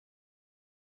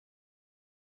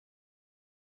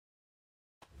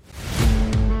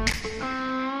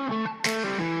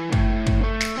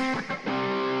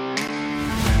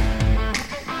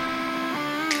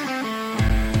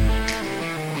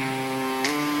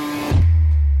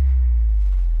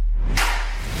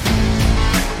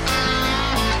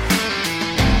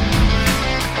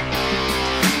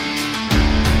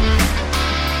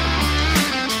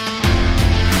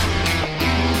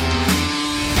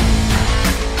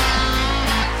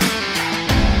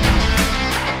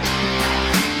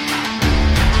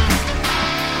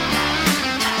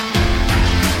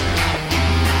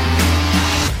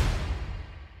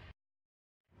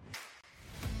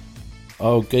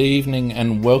Oh, good evening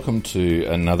and welcome to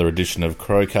another edition of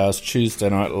CrowCast Tuesday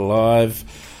Night Live.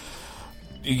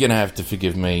 You're going to have to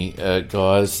forgive me,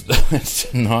 guys,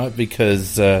 tonight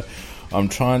because I'm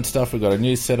trying stuff. We've got a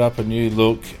new setup, a new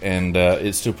look, and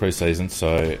it's still pre-season,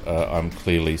 so I'm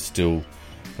clearly still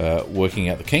working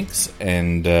out the kinks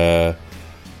and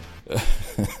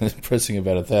pressing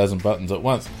about 1,000 buttons at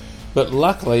once. But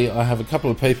luckily, I have a couple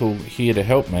of people here to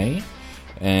help me.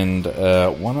 And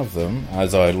one of them,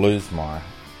 as I lose my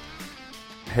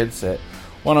headset,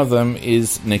 one of them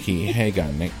is Nikki. How you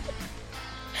going, Nick?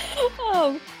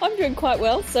 Oh, I'm doing quite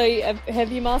well. So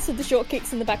have you mastered the short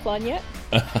kicks in the back line yet?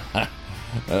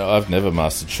 I've never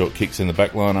mastered short kicks in the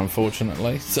back line,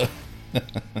 unfortunately. So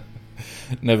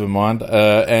never mind.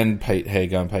 And Pete, how you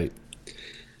going, Pete?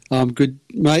 I'm good,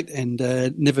 mate, and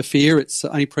never fear. It's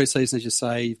only pre-season, as you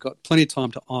say. You've got plenty of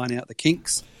time to iron out the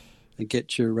kinks and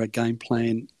get your game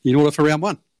plan in order for round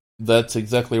one. That's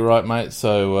exactly right, mate.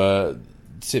 So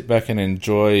sit back and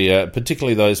enjoy,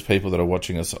 particularly those people that are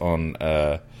watching us on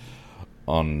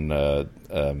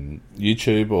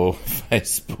YouTube or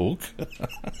Facebook.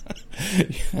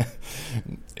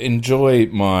 Enjoy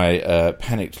my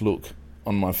panicked look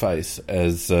on my face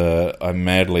as I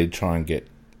madly try and get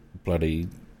bloody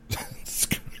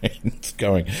screens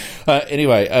going.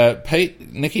 Anyway,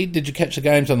 Pete, Nikki, did you catch the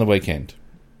games on the weekend?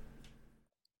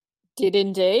 Did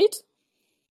indeed.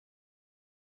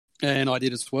 And I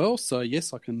did as well. So,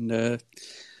 yes, I can.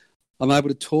 I'm able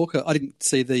to talk. I didn't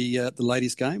see the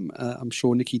ladies' game. I'm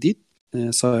sure Nikki did.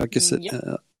 So I guess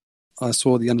I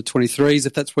saw the under-23s,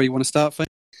 if that's where you want to start, Finn.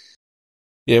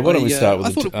 Yeah, why don't we start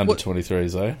with the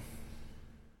under-23s, though?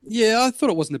 Yeah, I thought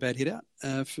it wasn't a bad hit out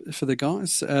for the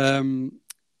guys. I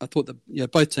thought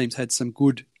that both teams had some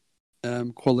good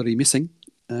quality missing,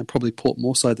 probably Port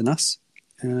more so than us.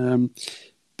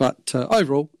 But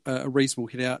overall, a reasonable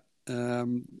hit out.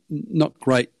 Not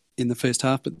great in the first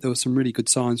half, but there were some really good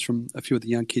signs from a few of the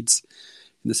young kids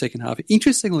in the second half.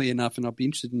 Interestingly enough, and I'd be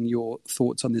interested in your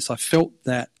thoughts on this, I felt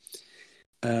that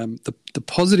the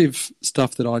positive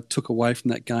stuff that I took away from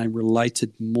that game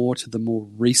related more to the more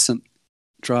recent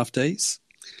draftees.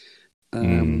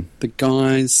 The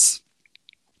guys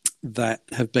that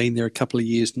have been there a couple of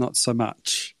years, not so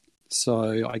much.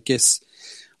 So I guess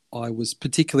I was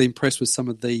particularly impressed with some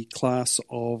of the class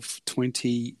of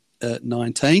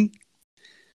 2019.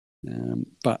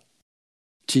 But,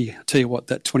 gee, I'll tell you what,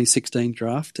 that 2016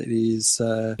 draft, it is...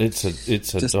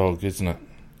 it's a dog, isn't it?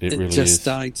 It really just is.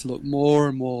 Starting to look more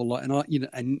and more like...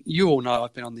 And you all know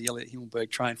I've been on the Elliot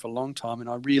Himmelberg train for a long time, and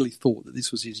I really thought that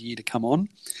this was his year to come on.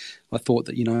 I thought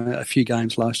that, a few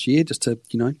games last year just to,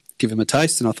 give him a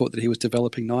taste, and I thought that he was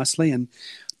developing nicely, and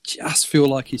just feel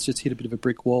like he's just hit a bit of a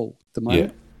brick wall at the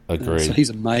moment. Yeah, agreed. So he's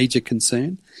a major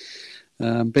concern.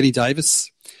 Benny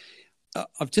Davis,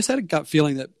 I've just had a gut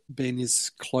feeling that Ben is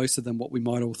closer than what we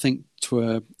might all think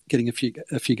to getting a few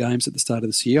games at the start of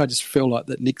this year. I just feel like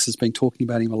that Nix has been talking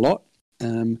about him a lot,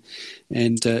 and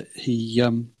he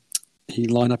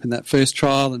lined up in that first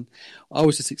trial, and I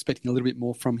was just expecting a little bit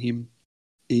more from him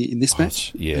in this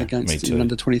match against in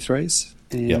under-23s.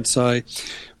 And so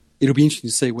it'll be interesting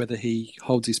to see whether he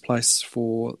holds his place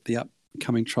for the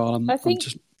upcoming trial. I'm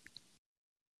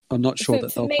not sure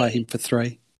that they'll play him for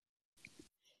 3.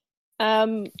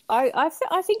 I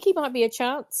think he might be a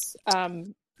chance,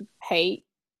 Pete.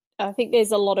 I think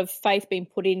there's a lot of faith being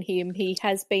put in him. He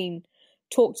has been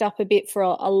talked up a bit for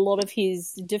a lot of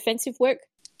his defensive work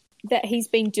that he's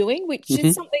been doing, which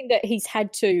is something that he's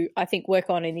had to, I think, work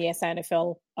on in the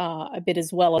SANFL a bit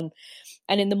as well.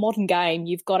 And in the modern game,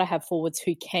 you've got to have forwards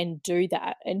who can do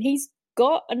that. And he's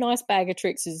got a nice bag of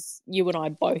tricks, as you and I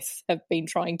both have been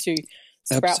trying to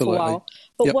sprout for a while.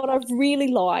 But what I've really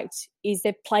liked is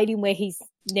they've played him where he's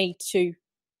need to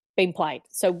been played.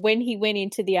 So when he went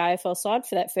into the AFL side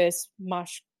for that first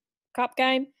Mush Cup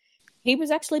game, he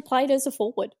was actually played as a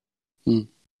forward.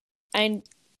 And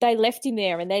they left him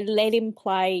there and they let him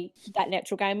play that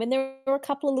natural game. And there were a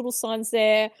couple of little signs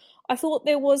there. I thought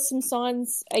there was some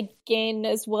signs again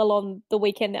as well on the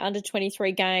weekend, the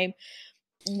under-23 game.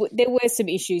 There were some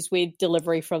issues with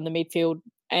delivery from the midfield,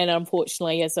 and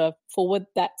unfortunately as a forward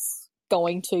that's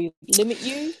going to limit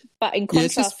you. But in contrast,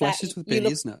 it's just flashes with Ben,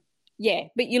 isn't it? Yeah,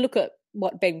 but you look at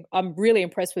what Ben... I'm really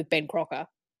impressed with Ben Crocker.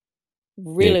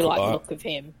 Really like the look of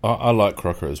him. I like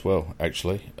Crocker as well,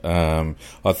 actually. I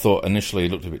thought initially he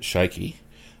looked a bit shaky,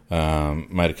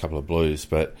 made a couple of blues,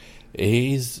 but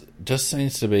he's just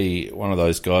seems to be one of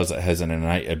those guys that has an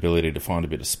innate ability to find a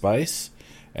bit of space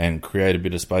and create a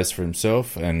bit of space for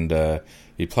himself, and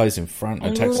he plays in front,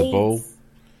 attacks the ball.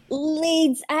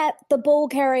 Leads at the ball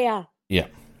carrier. Yeah.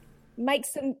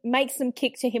 Makes them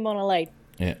kick to him on a lead.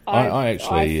 Yeah, I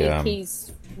actually I think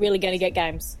he's really going to get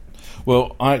games.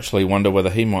 Well, I actually wonder whether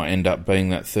he might end up being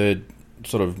that third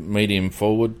sort of medium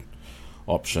forward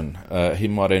option. He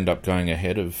might end up going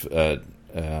ahead of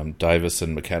Davis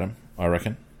and McAdam, I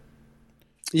reckon.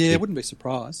 Yeah, I wouldn't be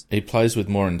surprised. He plays with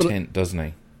more intent, doesn't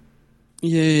he?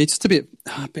 Yeah, just a bit.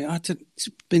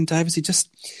 Ben Davis,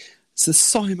 there's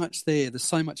so much there. There's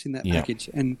so much in that package,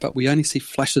 but we only see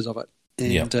flashes of it.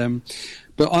 And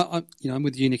but I'm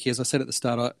with you, Nicky. As I said at the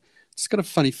start, I just got a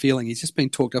funny feeling he's just been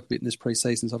talked up a bit in this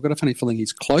pre-season. So I've got a funny feeling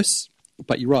he's close.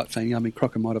 But you're right, Fanny. I mean,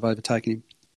 Crocker might have overtaken him.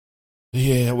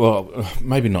 Yeah, well,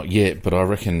 maybe not yet, but I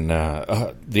reckon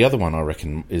the other one I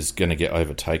reckon is going to get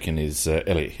overtaken is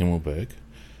Elliot Himmelberg.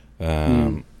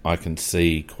 I can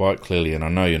see quite clearly, and I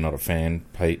know you're not a fan,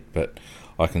 Pete, but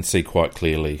I can see quite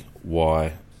clearly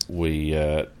why we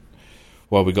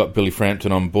got Billy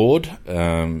Frampton on board,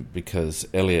 because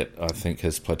Elliot, I think,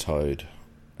 has plateaued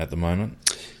at the moment.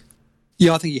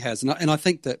 Yeah, I think he has, and I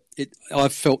think that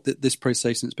I've felt that this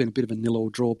pre-season it's been a bit of a nil-all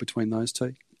draw between those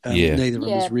two. Neither of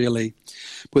them has really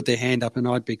put their hand up, and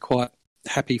I'd be quite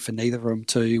happy for neither of them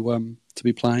to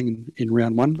be playing in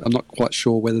round one. I'm not quite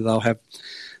sure whether they'll have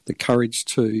the courage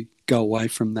to go away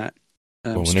from that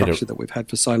structure that we've had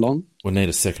for so long. We need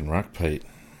a second ruck, Pete.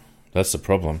 That's the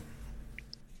problem.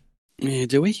 Yeah,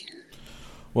 do we?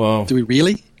 Well, do we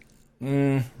really?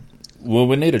 Well,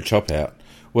 we need a chop out.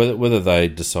 Whether they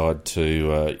decide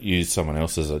to use someone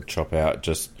else as a chop out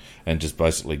and just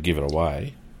basically give it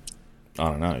away, I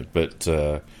don't know. But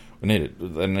they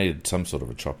needed some sort of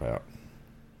a chop out.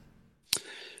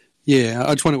 Yeah,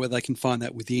 I just wonder whether they can find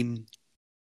that within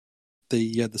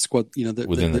the squad.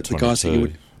 The guys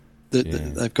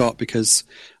that they've got, because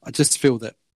I just feel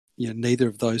that neither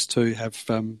of those two have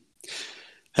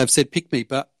said pick me.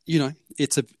 But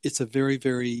it's a very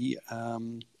very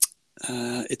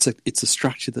it's a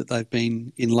structure that they've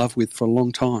been in love with for a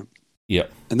long time. Yeah,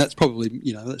 and that's probably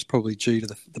due to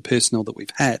the personnel that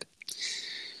we've had.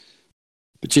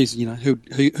 But geez, who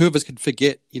of us could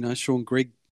forget Sean Grigg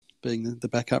being the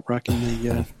backup ruck in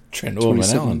the Trent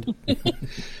Orman-Allen.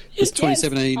 It's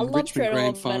 2017 Richmond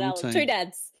Grand Final team. Two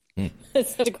dads.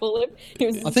 That's what to call him.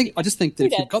 I just think that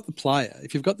if you've got the player,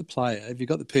 if you've got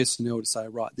the personnel to say,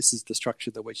 right, this is the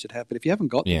structure that we should have. But if you haven't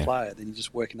got the player, then you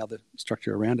just work another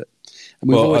structure around it. And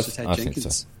we've always just had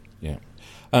Jenkins. So. Yeah.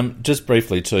 Just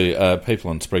briefly too,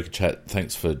 people on Spreaker Chat,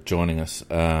 thanks for joining us.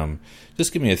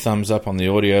 Just give me a thumbs up on the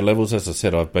audio levels. As I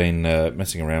said, I've been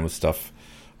messing around with stuff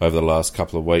over the last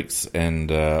couple of weeks,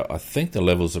 and I think the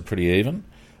levels are pretty even.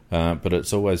 But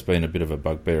it's always been a bit of a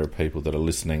bugbear of people that are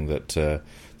listening that the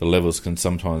levels can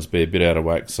sometimes be a bit out of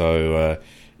whack. So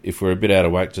if we're a bit out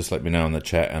of whack, just let me know in the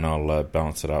chat and I'll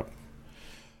balance it up.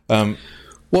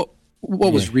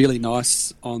 What was really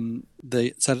nice on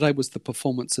the Saturday was the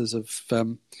performances of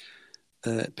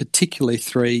particularly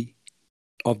three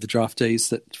of the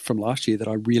draftees from last year that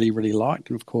I really, really liked.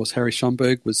 And of course, Harry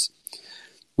Schomburg was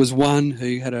one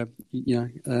who had a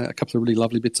couple of really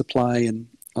lovely bits of play, and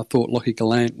I thought Lockie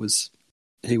Gallant was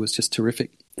just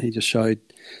terrific. He just showed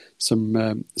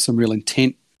some real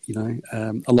intent.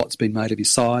 A lot's been made of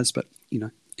his size, but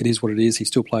it is what it is. He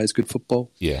still plays good football.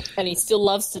 Yeah, and he still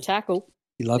loves to tackle.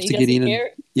 He loves to get in.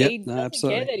 He doesn't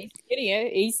care that he's getting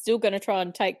it. He's still going to try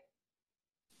and take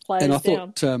players down. And I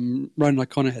thought Ronan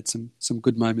O'Connor had some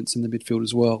good moments in the midfield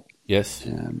as well. Yes,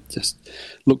 just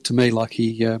looked to me like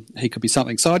he could be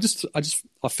something. So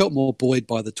I felt more buoyed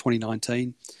by the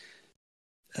 2019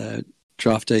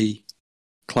 draftee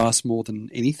class more than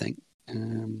anything.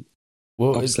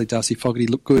 Obviously Darcy Fogarty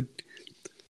looked good.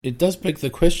 It does beg the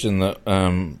question that,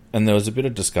 and there was a bit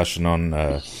of discussion on,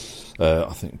 I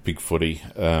think, Big Footy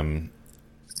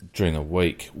during the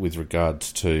week with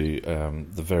regards to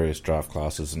the various draft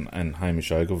classes and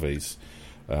Hamish Ogilvy's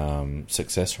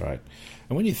success rate.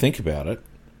 And when you think about it,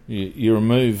 you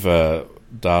remove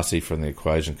Darcy from the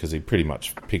equation because he pretty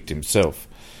much picked himself.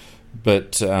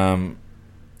 But Hamish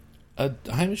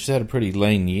has had a pretty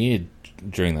lean year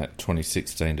during that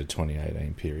 2016 to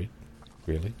 2018 period,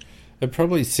 really. And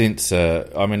probably since,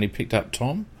 he picked up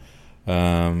Tom,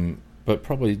 but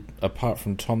probably apart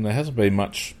from Tom, there hasn't been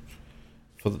much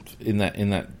in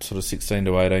that sort of 16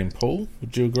 to 18 pool.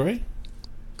 Would you agree?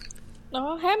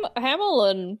 No, Hamill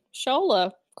and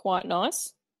Scholler quite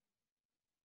nice.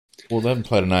 Well, they haven't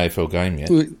played an AFL game yet.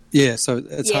 Yeah, so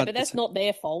it's hard. But that's not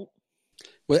their fault.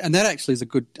 Well, and that actually is a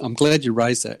good. I'm glad you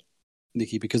raised that,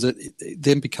 Nikki, because it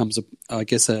then becomes a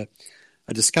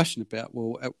discussion about,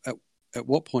 well, at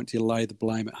what point do you lay the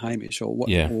blame at Hamish, or what,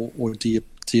 or do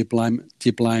you blame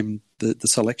the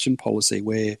selection policy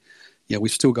where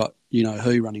we've still got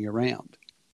who running around,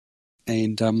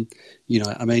 and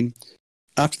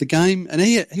after the game, and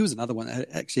he was another one.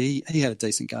 Actually, he had a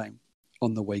decent game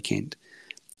on the weekend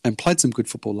and played some good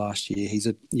football last year. He's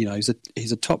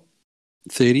a top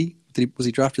 30. Was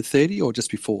he drafted 30 or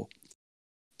just before?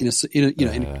 In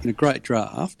a great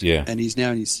draft. Yeah. And he's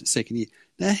now in his second year.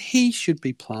 Now he should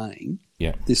be playing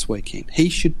this weekend. He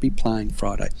should be playing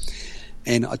Friday.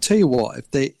 And I tell you what,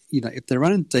 if they're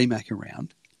running DMAC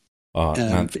around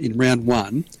in round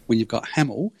one, when you've got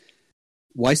Hamill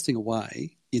wasting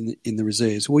away in the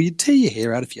reserves, well, you'd tear your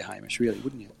hair out if you're Hamish, really,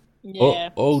 wouldn't you? Yeah.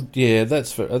 Yeah.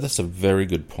 That's a very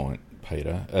good point,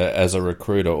 Peter. As a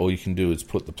recruiter, all you can do is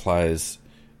put the players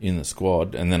in the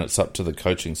squad, and then it's up to the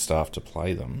coaching staff to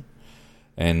play them.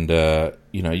 And I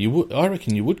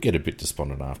reckon you would get a bit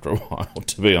despondent after a while,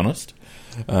 to be honest.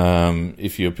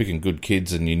 If you're picking good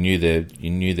kids and you knew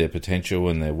their potential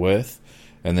and their worth,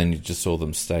 and then you just saw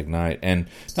them stagnate. And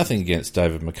nothing against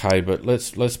David McKay, but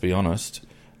let's be honest,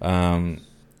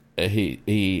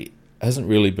 he hasn't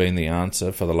really been the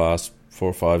answer for the last 4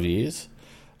 or 5 years,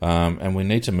 and we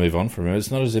need to move on from him.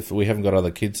 It's not as if we haven't got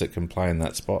other kids that can play in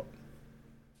that spot.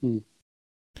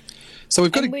 So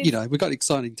we've got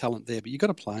exciting talent there, but you've got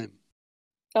to play him.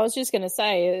 I was just going to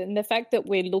say, and the fact that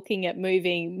we're looking at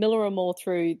moving Miller and Moore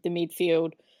through the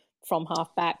midfield from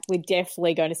half back, we're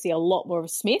definitely going to see a lot more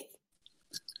of Smith.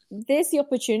 There's the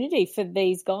opportunity for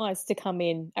these guys to come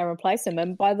in and replace him.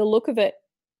 And by the look of it,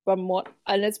 and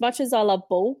as much as I love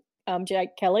Bull,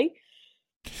 Jake Kelly,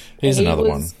 here's another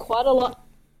one.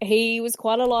 He was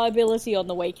quite a liability on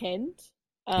the weekend.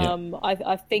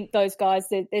 I think those guys,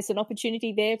 there's an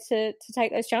opportunity there to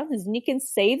take those chances, and you can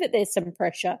see that there's some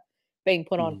pressure being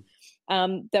put on.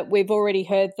 That we've already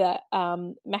heard that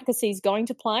Mackessy's going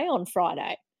to play on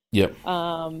Friday. Yep.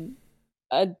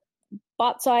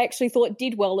 But I actually thought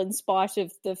did well in spite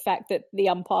of the fact that the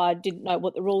umpire didn't know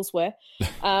what the rules were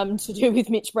to do with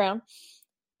Mitch Brown.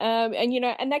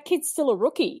 And that kid's still a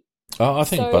rookie. I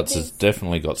think Butts has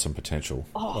definitely got some potential.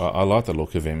 I like the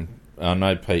look of him. I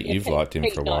know, Pete, you've liked him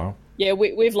for a while. Yeah,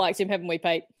 we've liked him, haven't we,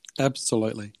 Pete?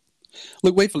 Absolutely.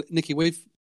 Look,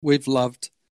 we've loved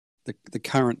the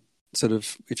current sort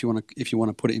of, if you want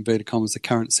to put it in inverted commas, the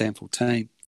current Sandford team.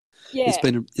 Yeah,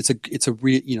 it's a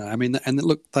real, and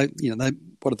look, what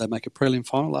did they make a prelim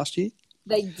final last year?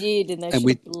 They did, and they should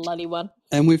have bloody won.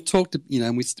 And we've talked,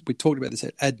 and we talked about this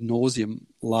ad nauseum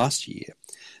last year,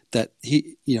 that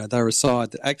they're a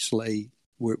side that actually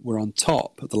were on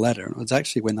top of the ladder, and it was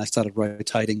actually when they started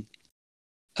rotating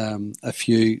a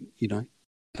few,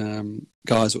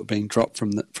 guys that were being dropped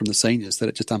from the seniors, that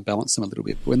it just unbalanced them a little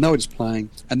bit. When they were just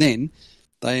playing, and then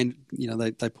they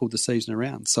pulled the season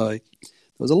around. So there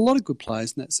was a lot of good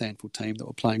players in that Sandford team that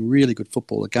were playing really good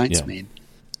football against men,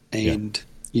 and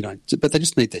but they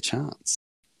just need their chance.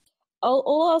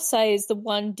 All I'll say is the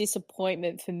one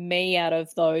disappointment for me out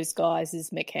of those guys is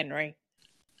McHenry.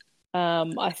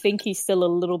 I think he's still a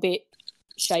little bit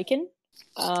shaken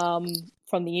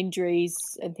from the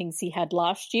injuries and things he had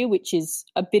last year, which is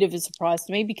a bit of a surprise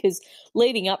to me because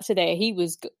leading up to there, he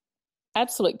was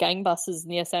absolute gangbusters in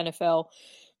the SNFL.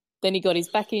 Then he got his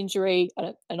back injury,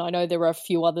 and I know there were a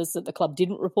few others that the club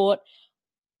didn't report.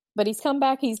 But he's come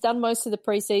back, he's done most of the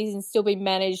pre-season, still been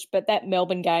managed, but that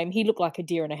Melbourne game, he looked like a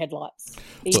deer in the headlights.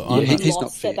 He's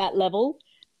lost at that level,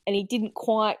 and he didn't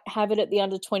quite have it at the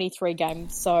under-23 game.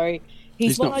 So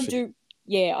he's one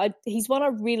I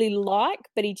really like,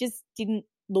 but he just didn't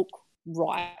look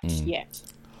right yet.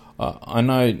 I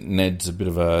know Ned's a bit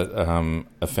of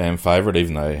a fan favourite,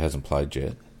 even though he hasn't played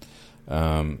yet.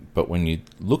 But when you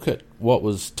look at what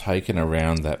was taken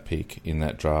around that pick in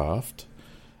that draft,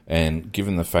 and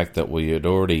given the fact that we had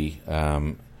already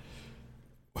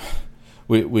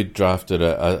we drafted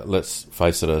let's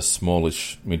face it, a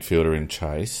smallish midfielder in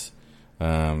Chase.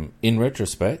 In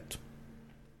retrospect,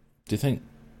 do you think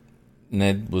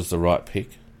Ned was the right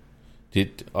pick?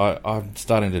 I'm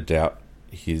starting to doubt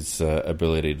his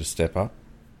ability to step up.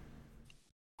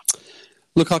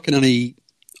 Look, I can only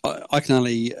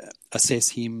assess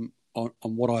him on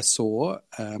what I saw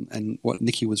and what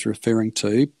Nicky was referring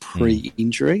to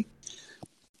pre-injury,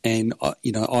 and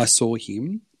I saw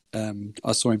him.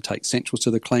 I saw him take Central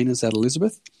to the cleaners at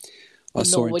Elizabeth. I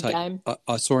saw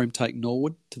him take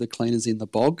Norwood to the cleaners in the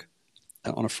bog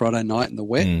on a Friday night in the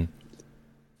wet.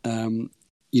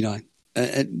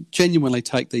 Genuinely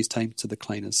take these teams to the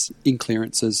cleaners in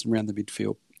clearances around the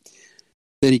midfield.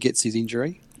 Then he gets his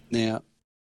injury. Now,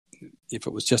 if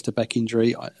it was just a back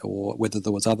injury or whether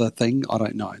there was other thing, I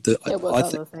don't know. There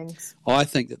was other things. I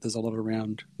think that there's a lot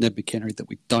around Ned McHenry that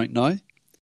we don't know.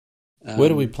 Where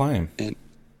do we play him? And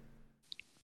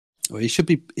he should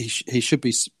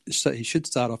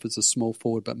start off as a small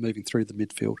forward, but moving through the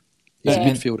midfield. He's a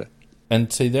midfielder.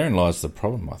 And see, therein lies the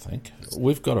problem, I think.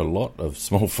 We've got a lot of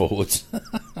small forwards,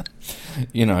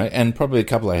 and probably a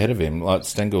couple ahead of him. Like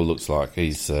Stengel looks like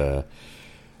he's the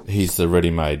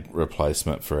ready-made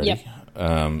replacement for Eddie.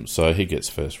 Yep. So he gets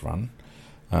first run.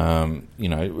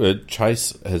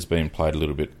 Chase has been played a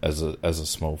little bit as a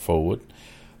small forward.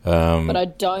 But I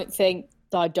don't think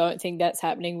that's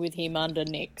happening with him under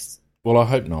Nix. Well, I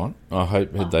hope not. I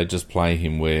hope they just play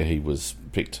him where he was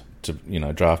picked to,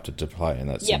 drafted to play, and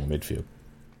that's in the midfield.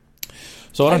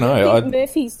 So I don't know. I think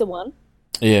Murphy's the one.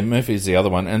 Yeah, Murphy's the other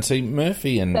one. And see,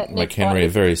 Murphy and McHenry are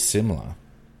very similar.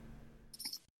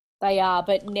 They are,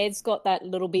 but Ned's got that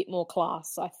little bit more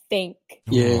class, I think.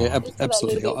 Yeah,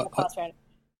 absolutely.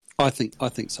 I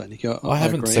think so, Nick. I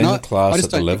haven't seen the class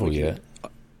at the level yet.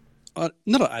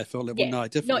 Not at AFL level, no,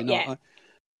 definitely not. Yet.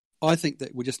 I think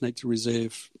that we just need to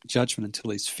reserve judgment until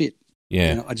he's fit.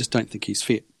 Yeah. I just don't think he's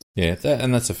fit. Yeah,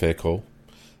 and that's a fair call.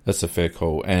 That's a fair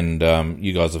call. And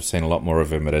you guys have seen a lot more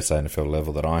of him at SANFL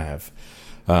level than I have.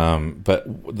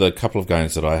 But the couple of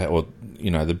games that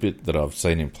the bit that I've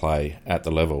seen him play at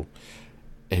the level,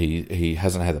 he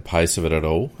hasn't had the pace of it at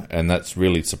all, and that's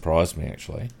really surprised me,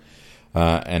 actually.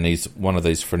 And he's one of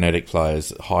these frenetic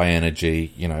players, high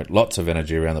energy, lots of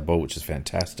energy around the ball, which is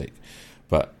fantastic.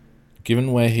 But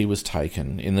given where he was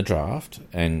taken in the draft,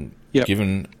 and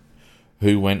given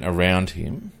who went around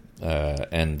him,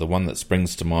 and the one that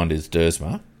springs to mind is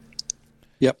Dersma.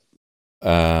 Yep.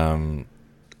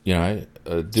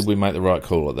 Did we make the right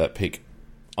call at that pick?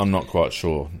 I'm not quite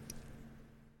sure.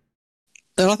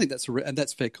 And I think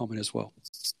that's fair comment as well,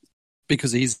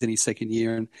 because he's in his second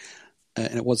year, and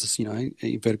it was,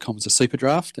 inverted commas, a super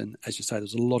draft, and as you say,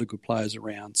 there's a lot of good players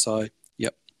around. So,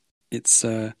 yep, it's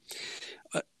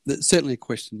certainly a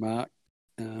question mark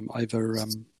over.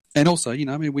 And also, we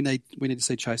need to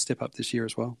see Chase step up this year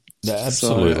as well. Yeah,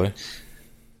 absolutely.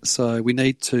 So we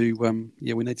need to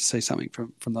see something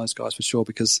from those guys for sure,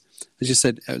 because as you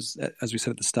said, as we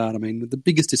said at the start, the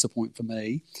biggest disappointment for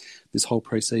me this whole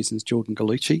pre-season is Jordan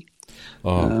Gallucci.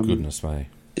 Oh, goodness me.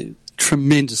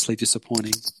 Tremendously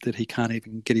disappointing that he can't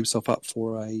even get himself up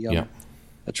for a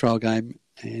trial game.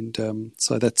 And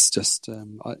so that's just,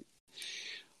 I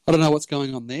don't know what's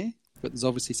going on there, but there's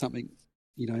obviously something,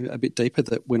 a bit deeper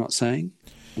that we're not seeing.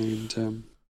 And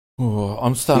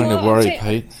I'm starting to worry,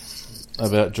 Pete,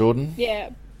 about Jordan. Yeah.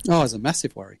 Oh, it's a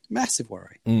massive worry. Massive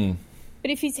worry. Mm.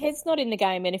 But if his head's not in the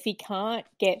game, and if he can't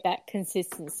get that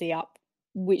consistency up,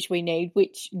 which we need,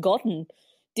 which Godden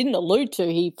didn't allude to,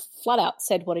 he flat out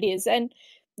said what it is. And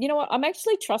you know what? I'm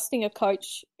actually trusting a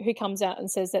coach who comes out and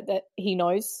says that he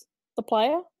knows the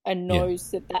player and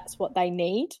knows that that's what they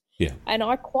need. Yeah. And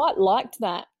I quite liked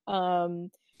that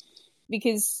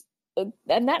because,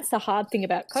 and that's the hard thing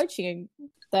about coaching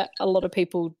that a lot of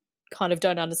people kind of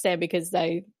don't understand, because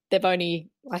they've only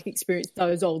experienced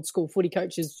those old school footy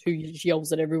coaches who just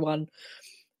yells at everyone.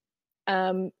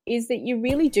 Is that you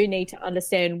really do need to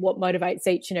understand what motivates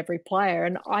each and every player.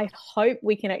 And I hope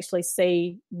we can actually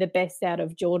see the best out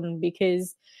of Jordan,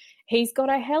 because he's got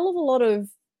a hell of a lot of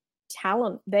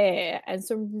talent there and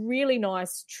some really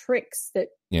nice tricks that,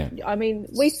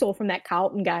 we saw from that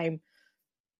Carlton game,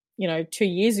 2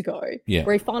 years ago,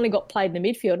 where he finally got played in the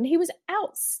midfield and he was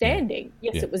outstanding.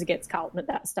 Yes, it was against Carlton at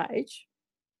that stage.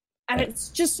 And it's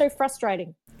just so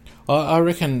frustrating. I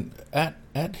reckon at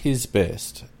his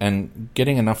best and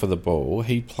getting enough of the ball,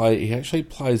 he actually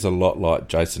plays a lot like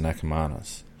Jason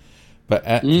Ackermanis. But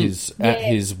at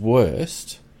his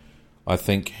worst, I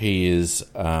think he is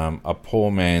a poor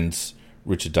man's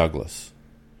Richard Douglas.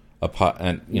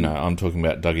 I'm talking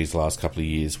about Dougie's last couple of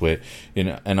years, where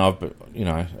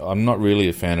I'm not really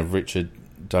a fan of Richard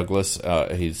Douglas.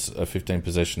 He's a 15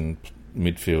 possession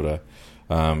midfielder,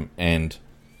 and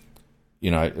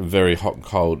very hot and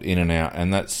cold, in and out,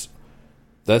 and that's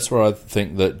where I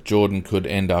think that Jordan could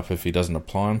end up if he doesn't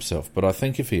apply himself. But I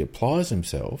think if he applies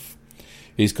himself,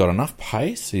 he's got enough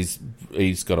pace.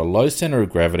 He's got a low centre of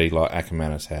gravity like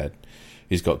Ackermanis had.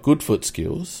 He's got good foot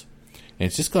skills. And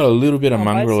he's just got a little bit of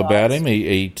mongrel about him.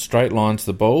 He straight lines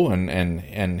the ball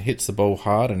and hits the ball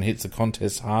hard and hits the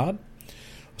contest hard.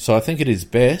 So I think at his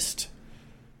best,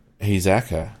 he's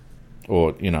Acker.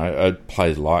 Or,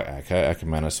 plays like Acker.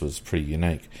 Ackermanis was pretty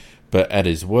unique. But at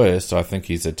his worst, I think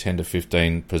he's a 10 to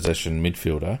 15 possession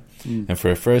midfielder. And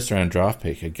for a first-round draft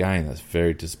pick, again, that's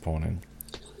very disappointing.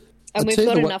 And we've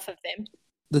got enough of them.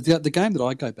 The game that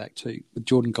I go back to with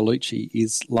Jordan Gallucci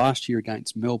is last year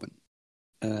against Melbourne,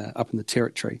 up in the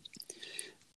Territory.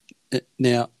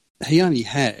 Now, he only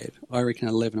had, I reckon,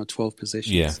 11 or 12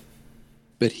 possessions. Yeah.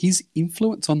 But his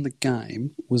influence on the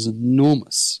game was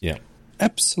enormous. Yeah.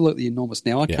 absolutely enormous.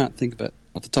 Now, I can't think of it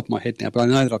off the top of my head now, but I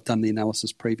know that I've done the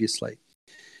analysis previously.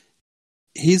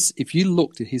 If you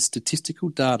looked at his statistical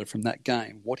data from that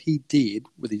game, what he did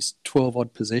with his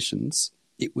 12-odd possessions,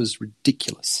 it was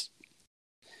ridiculous.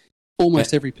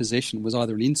 Almost every possession was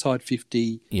either an inside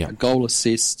 50, a goal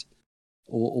assist,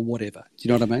 or whatever. Do you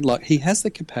know what I mean? Like, he has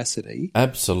the capacity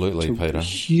absolutely, to Peter,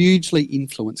 hugely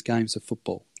influence games of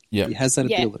football. Yeah, he has that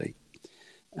ability.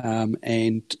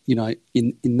 And, you know,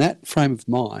 in that frame of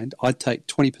mind, I'd take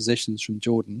 20 possessions from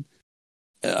Jordan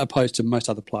opposed to most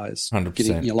other players. 100%.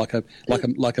 Getting, you know, like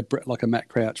a Matt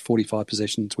Crouch, 45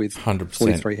 possessions with 100%.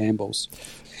 43 handballs.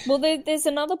 Well, there's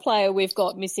another player we've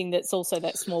got missing that's also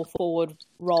that small forward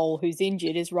role who's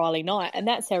injured is Riley Knight, and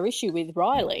that's our issue with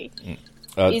Riley,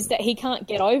 is that he can't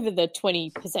get over the 20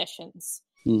 possessions.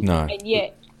 No. And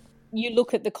yet you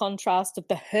look at the contrast of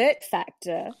the hurt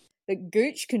factor that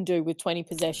Gooch can do with 20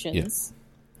 possessions,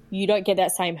 you don't get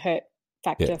that same hurt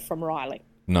factor from Riley.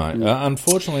 No.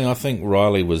 Unfortunately, I think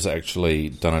Riley was actually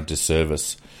done a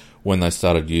disservice when they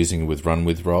started using him with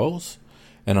run-with roles.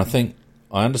 And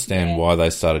I understand why they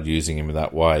started using him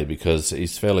that way, because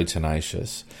he's fairly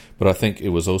tenacious. But I think it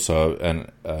was also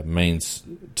a means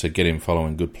to get him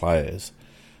following good players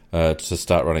to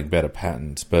start running better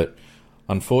patterns. But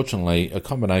unfortunately, a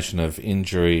combination of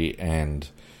injury and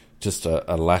just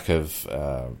a lack of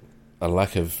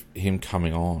him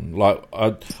coming on. Like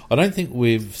I don't think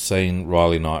we've seen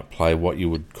Riley Knight play what you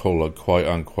would call a quote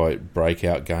unquote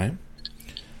breakout game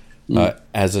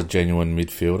as a genuine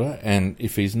midfielder. And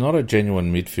if he's not a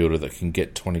genuine midfielder that can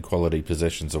get 20 quality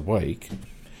possessions a week,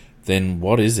 then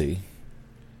what is he?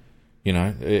 You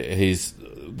know,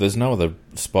 there's no other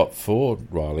spot for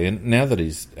Riley. And now that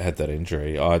he's had that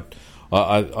injury, I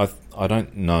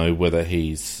don't know whether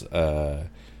he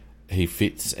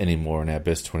fits anymore in our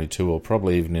best 22 or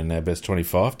probably even in our best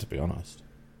 25, to be honest.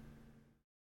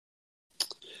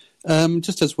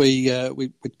 Just as we're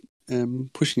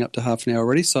pushing up to half an hour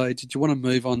already, so did you want to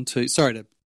move on to... Sorry to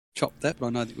chop that, but I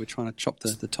know that we're trying to chop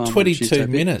the time. 22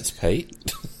 minutes,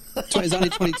 Pete. It's only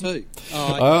 22.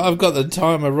 I've got the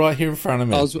timer right here in front of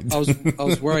me. I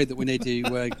was worried that we need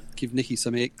to give Nikki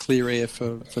some clear air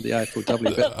for the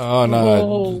AFLW. But oh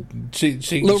no, she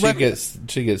gets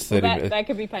 30 minutes. That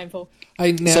could be painful.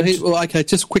 Hey, now, okay.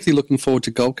 Just quickly looking forward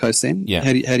to Gold Coast then. Yeah.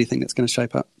 How do you think that's going to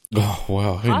shape up? Oh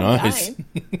well, who knows?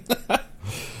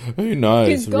 Who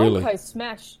knows? Because Really,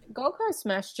 Gold Coast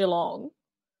smashed Geelong,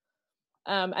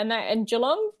 and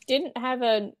Geelong didn't have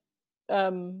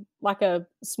like a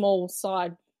small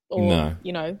side or,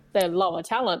 you know, their lower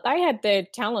talent. They had their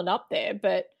talent up there,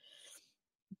 but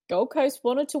Gold Coast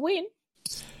wanted to win.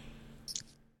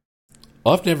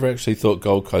 I've never actually thought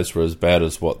Gold Coast were as bad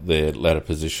as what their ladder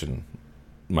position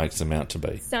makes them out to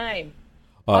be. Same.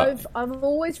 I've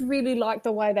always really liked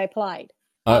the way they played.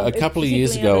 A couple of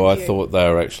years ago, I thought they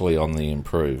were actually on the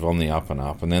improve, on the up and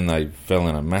up, and then they fell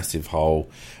in a massive hole.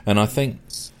 And I think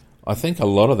a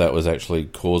lot of that was actually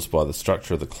caused by the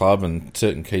structure of the club and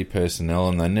certain key personnel,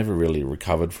 and they never really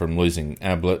recovered from losing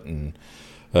Ablett and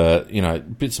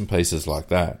bits and pieces like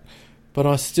that. But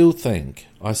I still think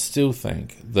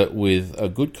that with a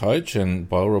good coach, and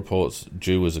by all reports,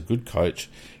 Jew was a good coach,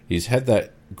 he's had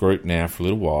that group now for a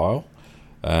little while.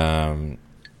 They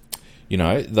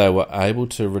were able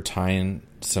to retain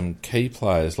some key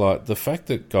players, like the fact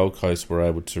that Gold Coast were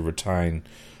able to retain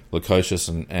Lukosius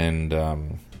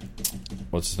and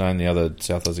what's his name, the other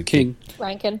South Aussie King.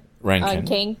 Rankin.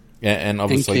 King. Yeah, and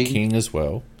obviously King as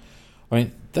well. I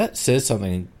mean, that says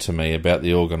something to me about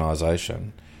the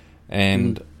organisation.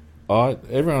 And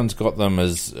everyone's got them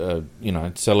as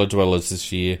cellar dwellers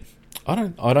this year. I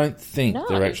don't think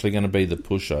they're actually going to be the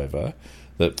pushover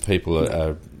that people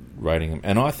are rating them.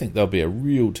 And I think they'll be a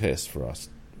real test for us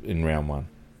in round one.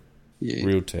 Yeah,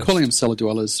 real test. Calling them cellar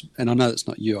dwellers, and I know that's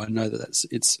not you. I know that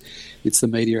it's the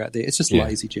media out there. It's just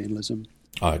lazy journalism.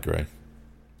 I agree.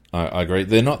 I agree.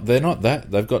 They're not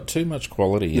that. They've got too much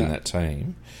quality in that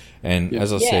team. And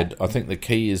as I said, I think the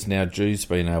key is now Drew's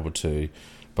been able to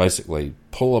basically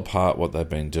pull apart what they've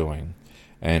been doing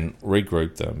and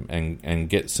regroup them and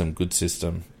get some good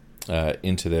system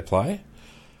into their play.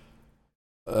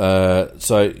 I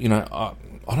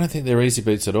don't think they're easy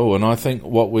beats at all. And I think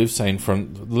what we've seen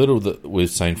from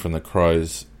the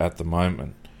Crows at the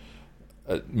moment,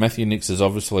 Matthew Nicks is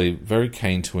obviously very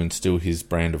keen to instill his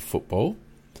brand of football,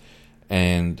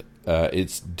 and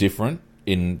it's different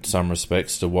in some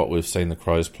respects to what we've seen the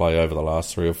Crows play over the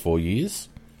last 3 or 4 years.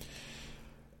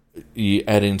 You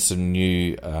add in some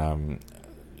new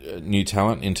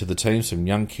talent into the team, some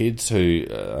young kids who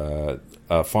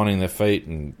are finding their feet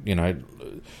and,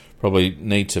 probably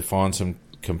need to find some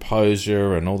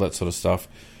composure and all that sort of stuff.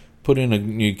 Put in a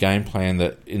new game plan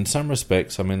that, in some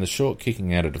respects, I mean, the short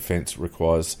kicking out of defence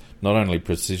requires not only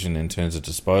precision in terms of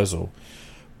disposal,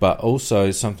 but also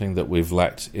something that we've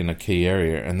lacked in a key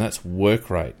area, and that's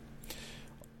work rate.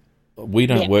 We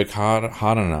don't work hard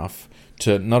enough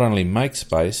to not only make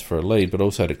space for a lead, but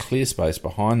also to clear space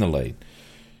behind the lead.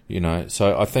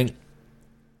 So I think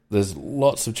there's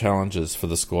lots of challenges for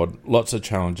the squad, lots of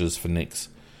challenges for Nix,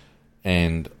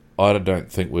 and I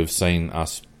don't think we've seen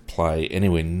us play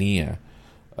anywhere near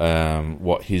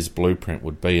what his blueprint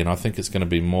would be, and I think it's going to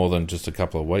be more than just a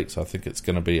couple of weeks. I think it's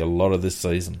going to be a lot of this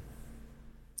season.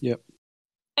 Yep.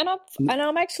 And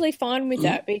I'm actually fine with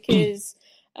that because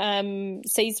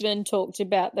Season talked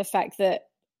about the fact that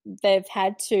they've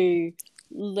had to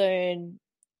learn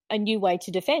a new way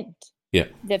to defend. Yeah.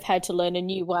 They've had to learn a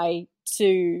new way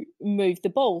to move the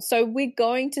ball. So we're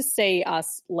going to see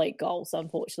us leak goals,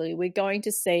 unfortunately. We're going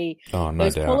to see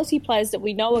those quality players that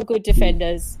we know are good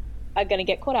defenders are going to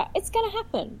get caught out. It's going to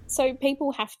happen. So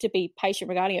people have to be patient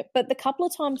regarding it. But the couple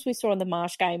of times we saw in the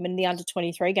Marsh game and the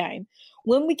under-23 game,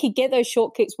 when we could get those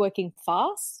short kicks working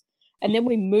fast and then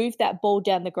we move that ball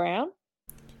down the ground,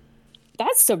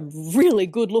 that's some really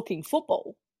good-looking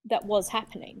football that was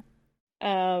happening.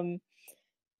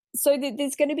 So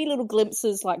there's going to be little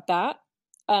glimpses like that.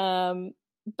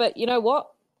 But you know what?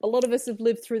 A lot of us have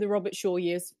lived through the Robert Shaw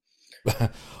years. We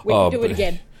can do it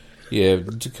again. Yeah,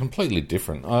 completely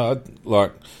different.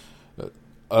 We've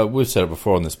said it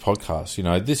before on this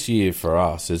podcast. This year for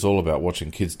us is all about watching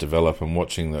kids develop and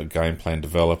watching the game plan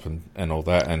develop and all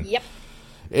that. And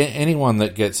anyone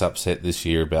that gets upset this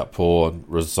year about poor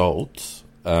results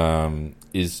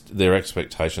is their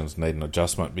expectations need an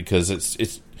adjustment, because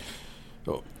it's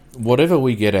whatever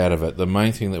we get out of it, the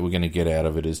main thing that we're going to get out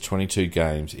of it is 22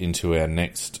 games into our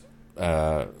next,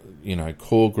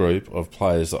 core group of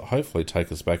players that hopefully take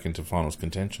us back into finals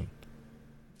contention.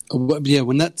 Yeah,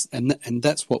 when that's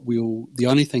what the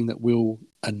only thing that will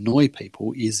annoy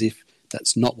people is if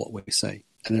that's not what we see,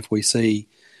 and if we see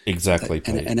exactly,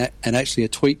 and actually a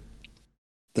tweet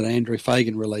that Andrew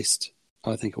Fagan released,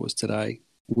 I think it was today,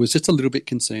 was just a little bit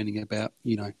concerning about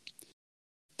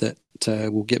that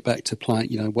we'll get back to playing.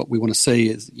 What we want to see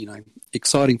is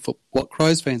exciting what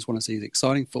Crows fans want to see is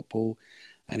exciting football,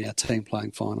 and our team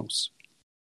playing finals.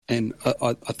 And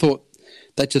I thought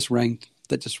that just rang.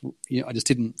 That just I just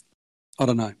didn't. I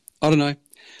don't know.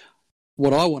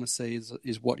 What I want to see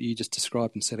is what you just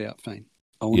described and set out, Fane.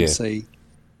 I want to see.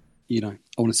 I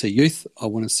want to see youth. I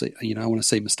want to see. I want to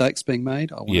see mistakes being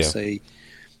made. I want to see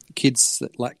kids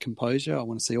that lack composure. I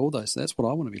want to see all those. That's what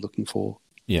I want to be looking for.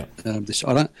 Yeah.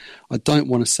 I don't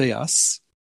want to see us,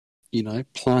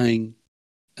 playing,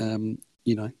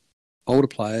 older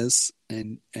players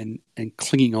and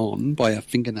clinging on by our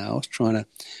fingernails, trying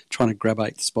to grab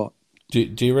eighth spot.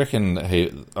 Do you reckon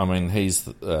he's?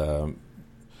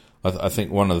 I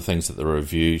think one of the things that the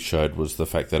review showed was the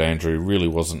fact that Andrew really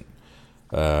wasn't.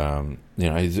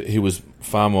 He was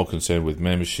far more concerned with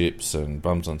memberships and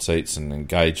bums on seats and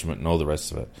engagement and all the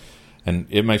rest of it. And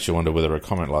it makes you wonder whether a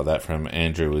comment like that from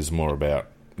Andrew is more about,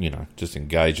 just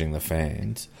engaging the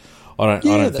fans. I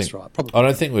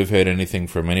don't think we've heard anything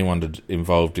from anyone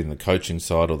involved in the coaching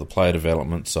side or the player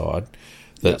development side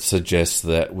that suggests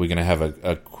that we're going to have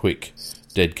a quick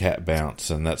dead cat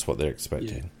bounce, and that's what they're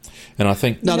expecting. Yeah. And I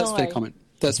think that's a fair comment.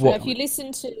 If you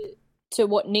listen to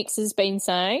what Nix has been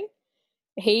saying,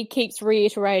 he keeps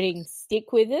reiterating,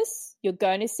 stick with us. You're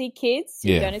going to see kids.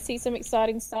 You're going to see some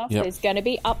exciting stuff. Yep. There's going to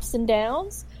be ups and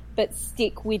downs, but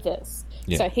stick with us.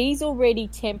 Yeah. So he's already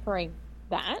tempering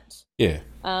that. Yeah.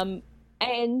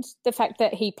 And the fact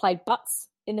that he played butts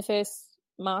in the first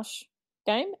Marsh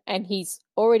game, and he's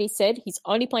already said he's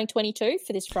only playing 22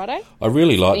 for this Friday. I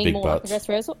really like big butts. Like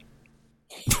rehearsal.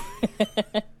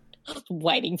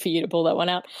 Waiting for you to pull that one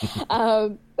out.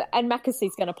 And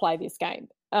Mackessy's going to play this game.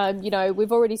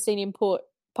 We've already seen him put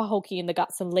Paholke in the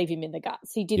guts and leave him in the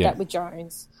guts. He did that with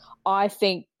Jones. I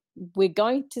think we're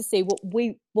going to see what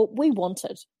we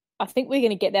wanted. I think we're going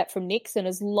to get that from Nix, and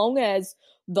as long as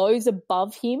those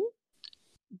above him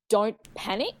don't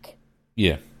panic.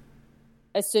 Yeah.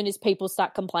 As soon as people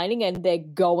start complaining, and they're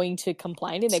going to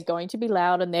complain, and they're going to be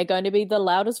loud, and they're going to be the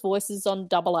loudest voices on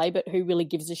AA, but who really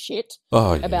gives a shit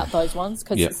about those ones,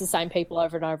 because it's the same people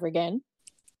over and over again.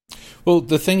 Well,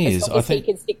 the thing is, I think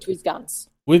he can stick to his guns.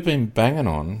 We've been banging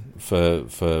on for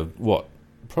what,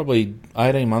 probably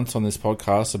 18 months on this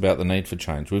podcast about the need for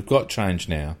change. We've got change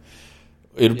now.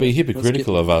 It'll be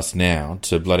hypocritical of us now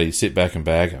to bloody sit back and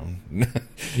bag them,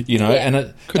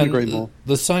 Couldn't agree more.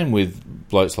 The same with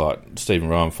blokes like Stephen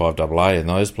Rowan, 5AA, and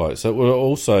those blokes that were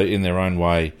also in their own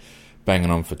way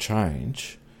banging on for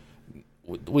change,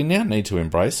 we now need to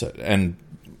embrace it. And,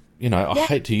 I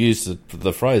hate to use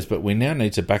the phrase, but we now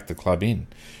need to back the club in.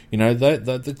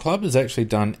 The club has actually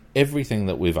done everything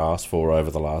that we've asked for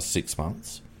over the last 6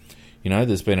 months.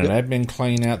 There's been an admin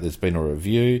clean out, there's been a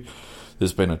review,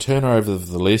 there's been a turnover of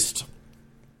the list.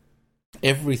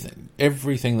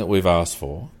 Everything that we've asked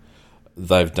for,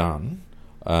 they've done,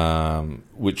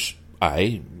 which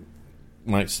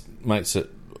makes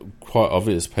it quite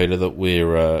obvious, Peter, that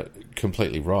we're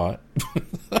completely right.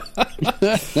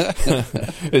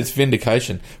 It's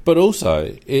vindication, but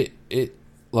also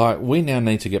we now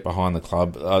need to get behind the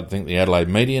club. I think the Adelaide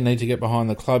media need to get behind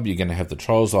the club. You're going to have the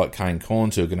trolls like Kane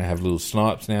Corns who are going to have little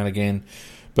snipes now and again,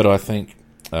 but I think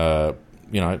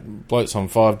blokes on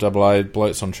 5AA,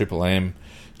 blokes on Triple M,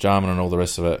 Jarman and all the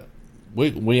rest of it,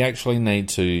 we actually need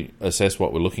to assess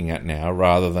what we're looking at now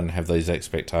rather than have these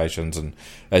expectations and,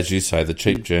 as you say, the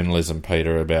cheap journalism,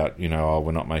 Peter, about,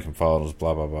 we're not making finals,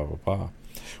 blah, blah, blah, blah, blah.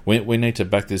 We need to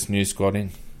back this new squad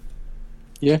in.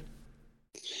 Yeah,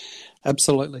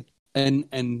 absolutely. And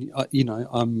I'm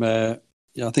I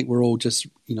think we're all just,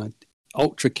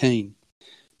 ultra keen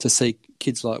to see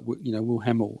kids like, Will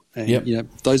Hamill and,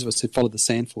 those of us who followed the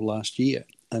Sandful last year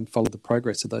and followed the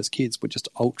progress of those kids, we're just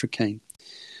ultra keen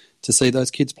to see those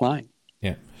kids playing.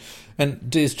 Yeah. And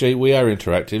DSG, we are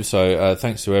interactive, so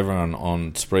thanks to everyone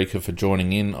on Spreaker for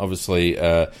joining in. Obviously,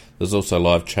 there's also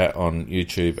live chat on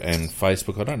YouTube and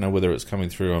Facebook. I don't know whether it's coming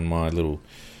through on my little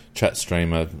chat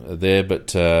streamer there,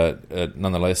 but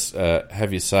nonetheless,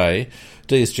 have your say.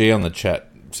 DSG on the chat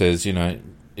says,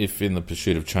 if in the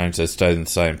pursuit of change they stayed in the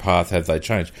same path, have they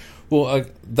changed? Well,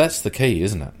 that's the key,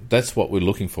 isn't it? That's what we're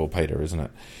looking for, Peter, isn't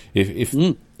it?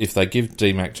 If they give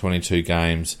DMAC 22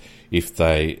 games, if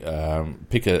they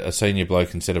pick a senior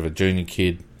bloke instead of a junior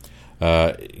kid,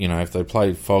 if they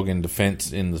play Fog in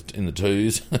defence in the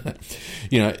twos,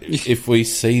 if we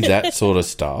see that sort of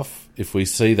stuff,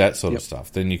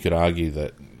 then you could argue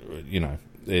that,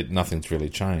 nothing's really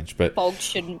changed. But Fog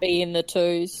shouldn't be in the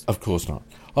twos. Of course not.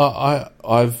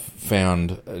 I've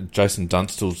found Jason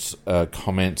Dunstall's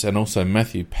comments and also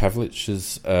Matthew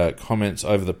Pavlich's comments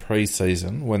over the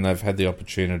pre-season when they've had the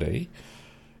opportunity,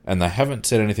 and they haven't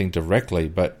said anything directly,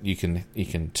 but you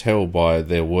can tell by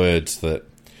their words that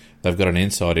they've got an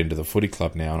insight into the footy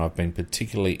club now, and I've been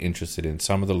particularly interested in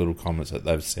some of the little comments that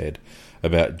they've said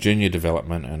about junior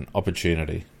development and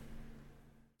opportunity.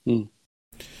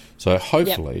 So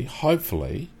hopefully,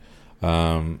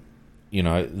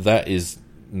 that is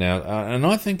now, and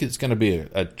I think it's going to be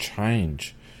a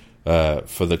change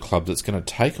for the club that's going to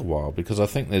take a while, because I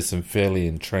think there's some fairly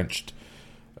entrenched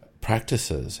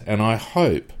practices, and I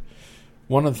hope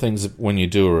one of the things when you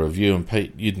do a review, and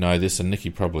Pete, you'd know this, and Nikki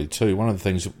probably too, one of the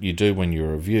things you do when you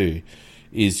review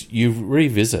is you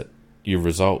revisit your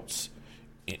results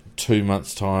in 2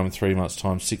 months' time, 3 months'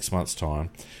 time, 6 months' time,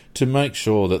 to make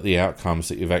sure that the outcomes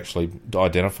that you've actually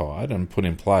identified and put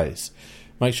in place,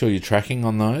 make sure you're tracking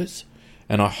on those.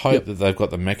 And I hope that they've got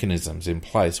the mechanisms in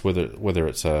place, whether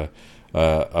it's a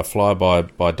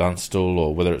flyby by Dunstall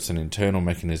or whether it's an internal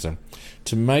mechanism,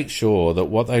 to make sure that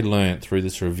what they learnt through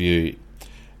this review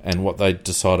and what they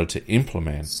decided to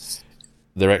implement,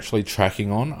 they're actually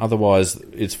tracking on. Otherwise,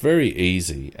 it's very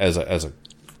easy as a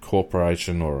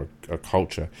corporation or a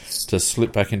culture to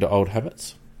slip back into old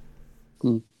habits.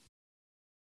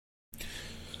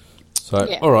 So,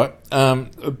 all right,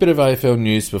 a bit of AFL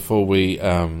news before we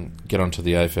get onto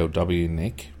the AFLW,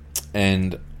 Nick.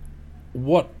 And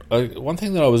one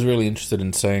thing that I was really interested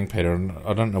in seeing, Peter, and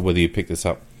I don't know whether you picked this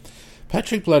up,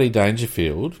 Patrick bloody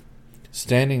Dangerfield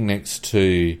standing next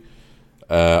to,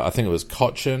 I think it was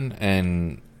Cochin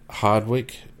and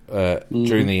Hardwick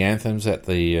during the anthems at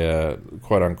the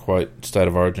quote-unquote State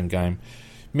of Origin game,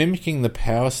 mimicking the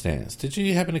power stance. Did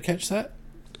you happen to catch that?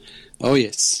 Oh,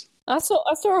 yes. I saw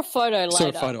a photo later. I saw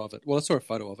a photo of it. Well, I saw a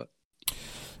photo of it.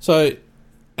 So,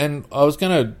 and I was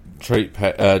going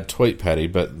to tweet Paddy,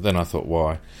 but then I thought,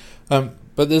 why? But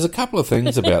there's a couple of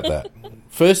things about that.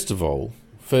 First of all,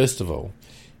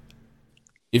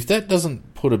 if that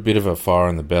doesn't put a bit of a fire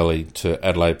in the belly to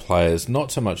Adelaide players,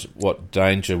 not so much what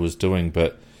Danger was doing,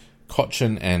 but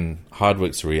Cochin and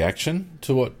Hardwick's reaction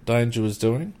to what Danger was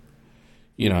doing,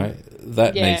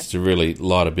 that needs to really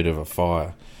light a bit of a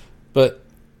fire. But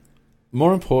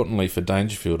more importantly for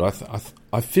Dangerfield,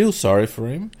 I feel sorry for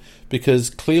him, because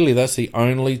clearly that's the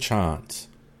only chance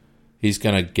he's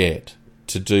going to get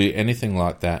to do anything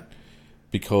like that,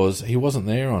 because he wasn't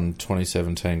there on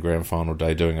 2017 Grand Final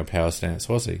day doing a power stance,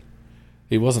 was he?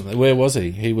 He wasn't. Where was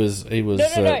he? He was.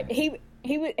 No.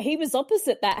 He was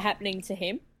opposite that happening to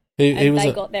him.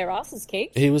 They got their asses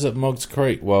kicked. He was at Moggs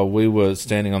Creek while we were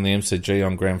standing on the MCG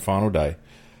on Grand Final day.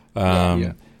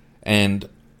 And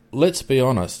let's be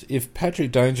honest, if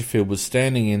Patrick Dangerfield was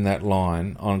standing in that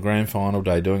line on Grand Final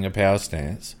day doing a power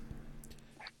stance,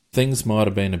 things might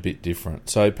have been a bit different.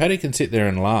 So Paddy can sit there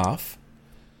and laugh,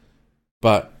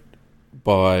 but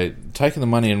by taking the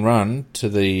money and run to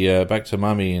the back to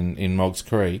Mummy in Moggs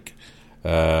Creek,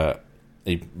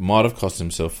 he might have cost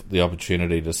himself the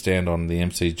opportunity to stand on the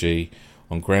MCG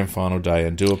on Grand Final day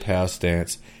and do a power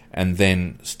stance and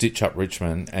then stitch up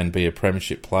Richmond and be a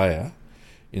premiership player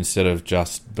instead of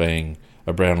just being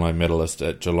a Brownlow medalist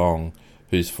at Geelong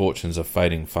whose fortunes are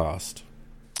fading fast.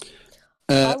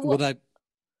 Well,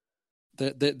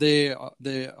 they're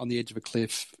on the edge of a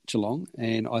cliff, Geelong,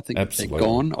 and I think they're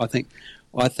gone. I think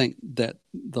that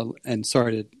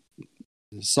sorry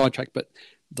to sidetrack, but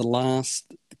the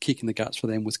last kick in the guts for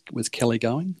them was Kelly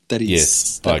going. That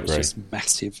was just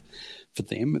massive for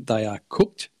them. They are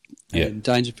cooked. Yeah. And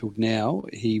Dangerfield now,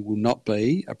 he will not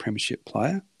be a premiership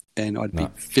player, and I'd be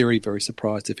very, very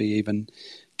surprised if he even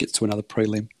gets to another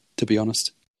prelim, to be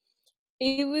honest.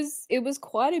 It was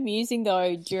quite amusing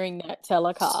though during that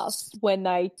telecast when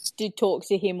they did talk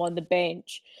to him on the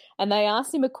bench, and they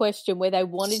asked him a question where they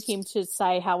wanted him to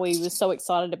say how he was so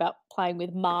excited about playing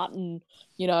with Martin,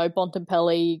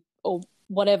 Bontempelli or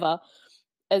whatever,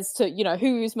 as to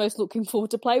who he was most looking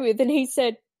forward to play with, and he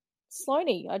said,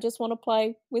 "Sloaney, I just want to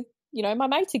play with my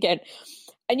mates again."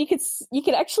 And you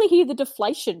could actually hear the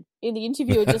deflation in the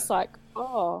interview, just like,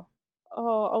 oh,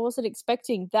 I wasn't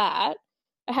expecting that.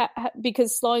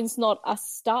 Because Sloane's not a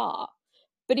star.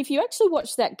 But if you actually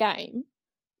watch that game,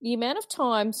 the amount of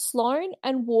time Sloane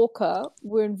and Walker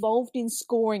were involved in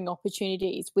scoring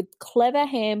opportunities with clever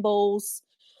handballs,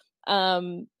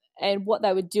 and what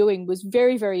they were doing was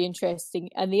very, very interesting.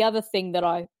 And the other thing that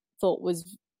I thought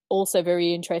was also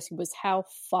very interesting was how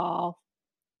far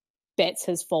Betts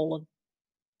has fallen.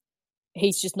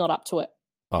 He's just not up to it.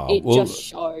 Just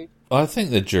showed. I think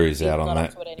the jury's out on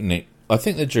that, Nick. I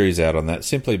think the jury's out on that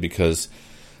simply because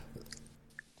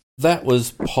that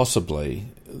was possibly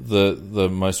the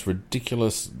most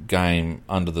ridiculous game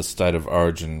under the State of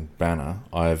Origin banner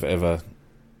I have ever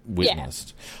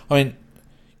witnessed. Yeah. I mean,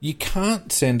 you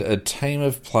can't send a team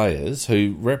of players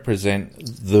who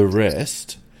represent the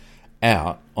rest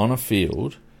out on a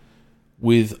field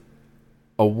with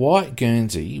a white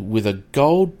Guernsey with a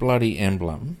gold bloody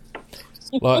emblem.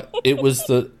 Like, they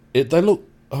look...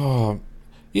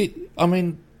 I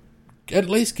mean, at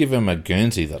least give them a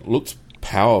Guernsey that looks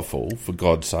powerful, for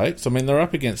God's sakes. I mean, they're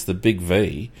up against the Big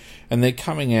V, and they're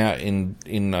coming out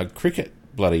in a cricket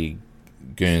bloody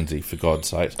Guernsey, for God's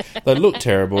sakes. They look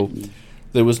terrible.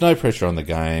 There was no pressure on the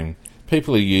game.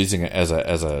 People are using it as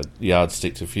a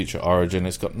yardstick to future Origin.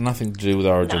 It's got nothing to do with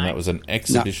Origin. No. That was an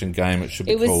exhibition game. It should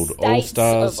be called All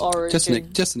Stars. Just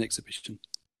an exhibition.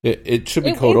 It should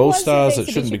be called All Stars. It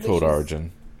shouldn't be called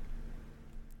Origin.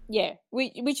 Yeah,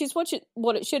 which is what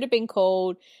it should have been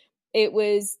called. It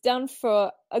was done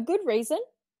for a good reason.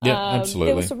 Yeah, absolutely.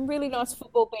 There was some really nice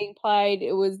football being played.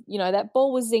 It was, that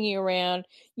ball was zinging around.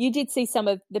 You did see some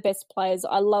of the best players.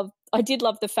 I did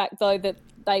love the fact, though, that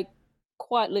they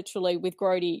quite literally, with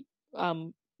Brodie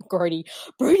Grundy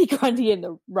in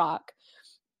the ruck,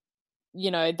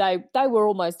 they were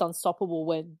almost unstoppable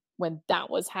when that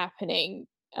was happening.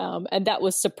 And that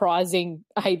was surprising,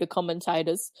 the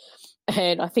commentators.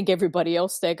 And I think everybody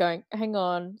else there going, hang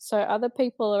on, so other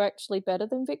people are actually better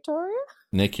than Victoria?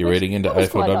 Nick, you're reading into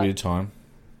AFLW time.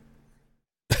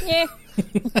 Yeah.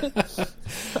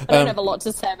 I don't have a lot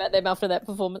to say about them after that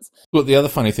performance. Look, the other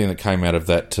funny thing that came out of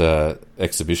that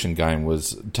exhibition game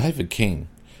was David King,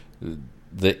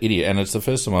 the idiot, and it's the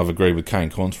first time I've agreed with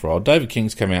Kane Cornsford. David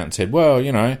King's come out and said, well,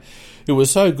 it was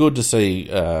so good to see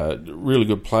really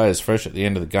good players fresh at the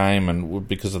end of the game, and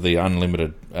because of the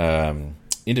unlimited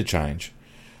interchange.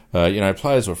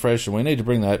 Players were fresh and we need to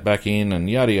bring that back in and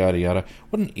yada, yada, yada.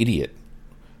 What an idiot.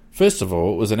 First of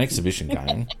all, it was an exhibition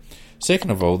game. Second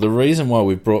of all, the reason why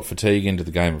we've brought fatigue into the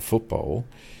game of football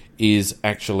is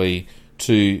actually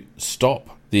to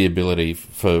stop the ability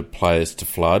for players to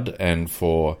flood and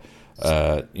for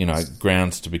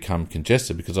grounds to become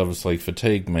congested, because obviously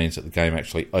fatigue means that the game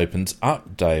actually opens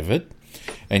up, David,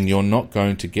 and you're not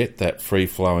going to get that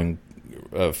free-flowing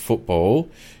football.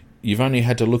 You've only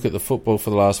had to look at the football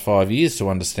for the last 5 years to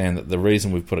understand that the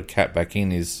reason we've put a cap back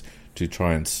in is to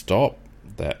try and stop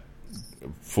that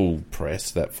full press,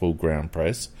 that full ground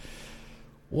press.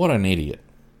 What an idiot.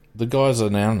 The guy's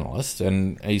an analyst,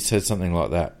 and he said something like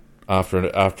that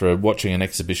after watching an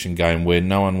exhibition game where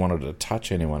no one wanted to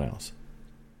touch anyone else.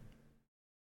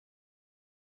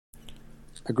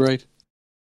 Agreed.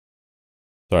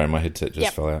 Sorry, my headset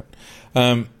just fell out.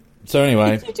 So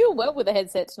anyway... You're doing well with the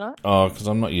headset tonight. Oh, because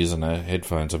I'm not using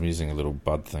headphones. I'm using a little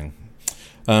bud thing.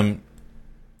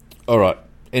 All right.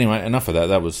 Anyway, enough of that.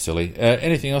 That was silly.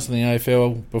 Anything else in the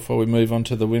AFL before we move on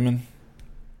to the women?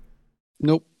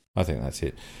 Nope. I think that's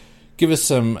it. Give us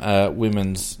some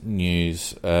women's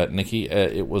news, Nikki.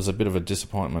 It was a bit of a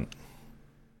disappointment.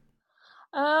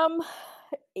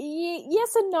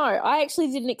 Yes and no. I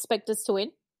actually didn't expect us to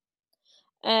win,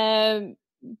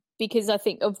 because I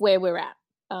think of where we're at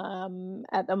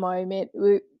the moment.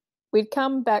 We'd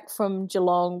come back from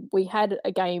Geelong. We had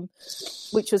a game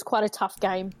which was quite a tough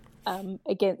game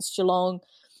against Geelong,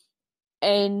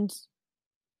 and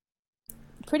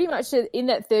pretty much in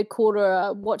that third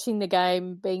quarter, watching the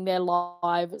game, being there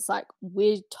live, it's like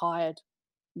we're tired.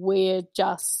 We're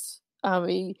just,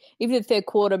 even the third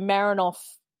quarter, Marinoff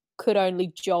could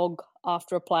only jog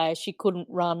after a player. She couldn't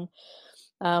run.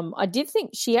 I did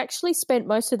think she actually spent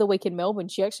most of the week in Melbourne.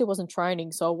 She actually wasn't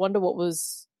training, so I wonder what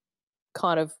was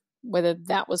whether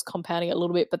that was compounding it a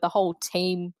little bit. But the whole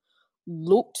team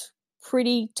looked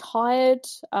pretty tired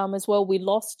as well. We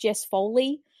lost Jess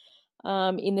Foley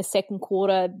in the second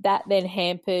quarter. That then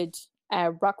hampered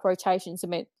our ruck rotations. It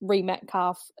meant Ree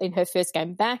Metcalf, in her first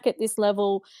game back at this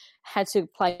level, had to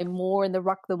play more in the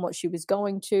ruck than what she was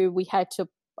going to. We had to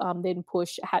then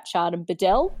push Hatchard and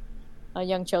Bedell,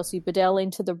 young Chelsea Bedell,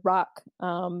 into the ruck.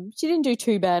 She didn't do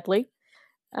too badly,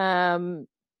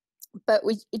 but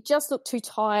it just looked too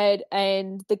tired.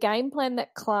 And the game plan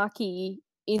that Clarkey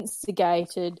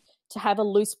instigated to have a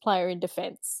loose player in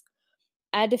defence,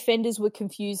 our defenders were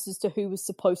confused as to who was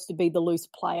supposed to be the loose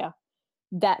player.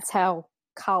 That's how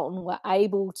Carlton were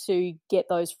able to get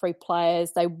those free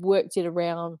players. They worked it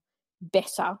around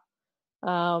better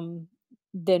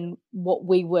than what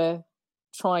we were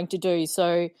trying to do.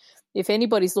 So if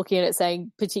anybody's looking at it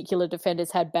saying particular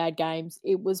defenders had bad games,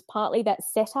 it was partly that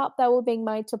setup they were being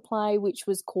made to play, which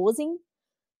was causing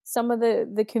some of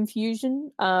the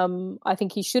confusion. I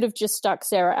think he should have just stuck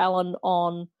Sarah Allen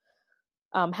on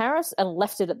Harris and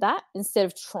left it at that, instead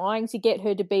of trying to get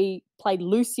her to play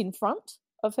loose in front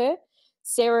of her.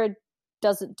 Sarah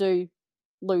doesn't do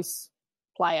loose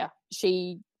player.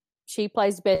 She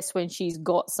plays best when she's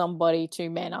got somebody to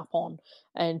man up on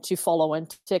and to follow and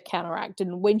to counteract.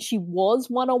 And when she was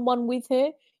one-on-one with her,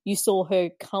 you saw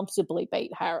her comfortably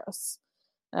beat Harris.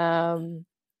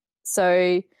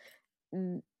 So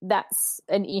that's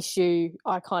an issue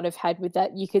I kind of had with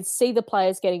that. You could see the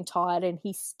players getting tired, and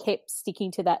he kept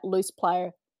sticking to that loose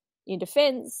player in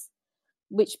defence,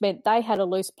 which meant they had a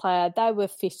loose player. They were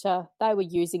fitter. They were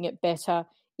using it better.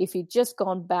 If he'd just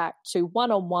gone back to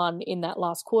one-on-one in that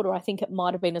last quarter, I think it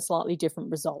might have been a slightly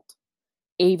different result,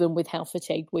 even with how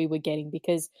fatigued we were getting,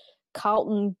 because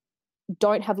Carlton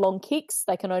don't have long kicks.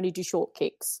 They can only do short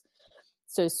kicks.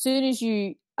 So as soon as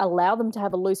you allow them to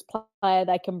have a loose player,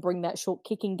 they can bring that short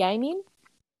kicking game in.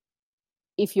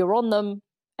 If you're on them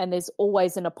and there's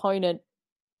always an opponent,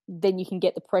 then you can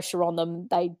get the pressure on them.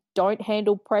 They don't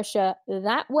handle pressure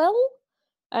that well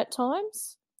at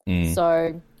times.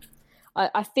 So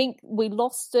I think we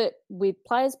lost it with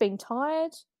players being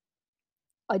tired.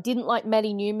 I didn't like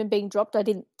Maddie Newman being dropped. I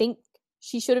didn't think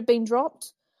she should have been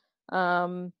dropped.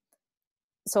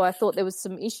 So I thought there was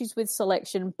some issues with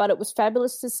selection, but it was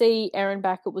fabulous to see Erin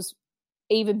back. It was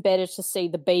even better to see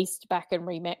the Beast back in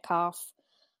Ree Metcalf.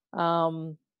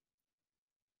 And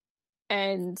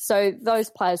so those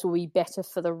players will be better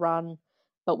for the run,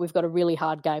 but we've got a really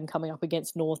hard game coming up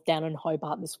against North down in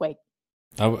Hobart this week.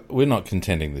 We're not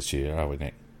contending this year, are we,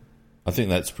 Nick? I think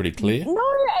that's pretty clear. No,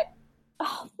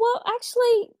 well,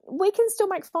 actually, we can still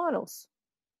make finals.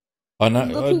 I know.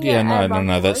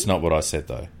 No, that's not what I said,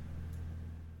 though.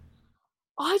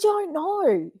 I don't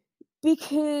know,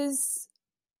 because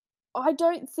I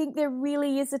don't think there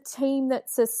really is a team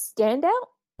that's a standout.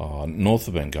 Oh, North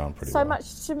have been going pretty well. So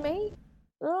much to me.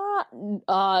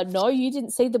 No, you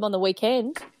didn't see them on the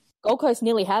weekend. Gold Coast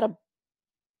nearly had them.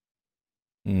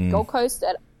 Gold Coast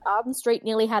at Arden Street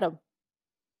nearly had them.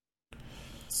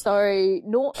 So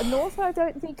North, I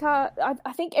don't think. I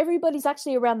think everybody's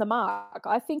actually around the mark.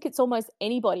 I think it's almost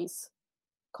anybody's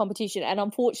competition, and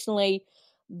unfortunately,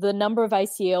 the number of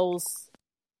ACLs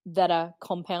that are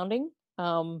compounding,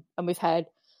 and we've had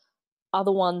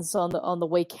other ones on the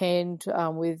weekend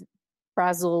with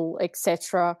Brazil,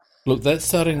 etc. Look, that's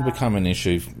starting to become an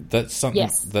issue. That's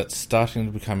something that's starting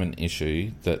to become an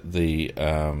issue that the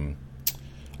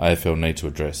AFL need to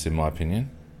address, in my opinion.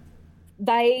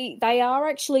 They are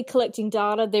actually collecting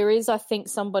data. There is, I think,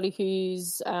 somebody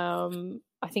who's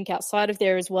I think, outside of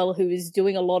there as well, who is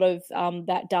doing a lot of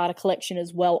that data collection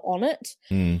as well on it.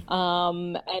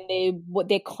 And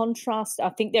their contrast, I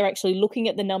think they're actually looking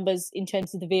at the numbers in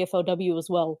terms of the VFLW as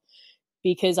well,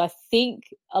 because I think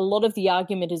a lot of the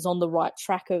argument is on the right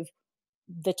track of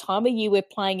the time of year we're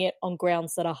playing it on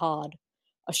grounds that are hard,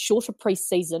 a shorter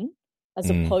preseason as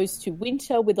opposed to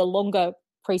winter with a longer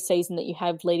preseason that you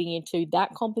have leading into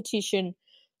that competition,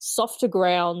 softer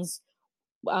grounds,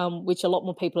 which a lot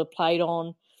more people have played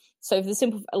on. So for the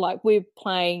simple, like we're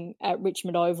playing at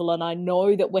Richmond Oval, and I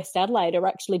know that West Adelaide are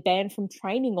actually banned from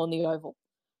training on the Oval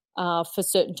for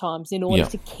certain times in order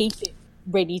to keep it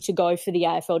ready to go for the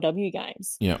AFLW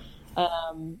games. Yeah.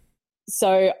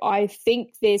 So I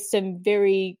think there's some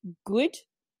very good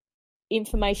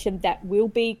information that will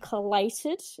be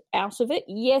collated out of it.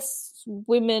 Yes,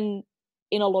 women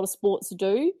in a lot of sports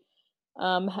do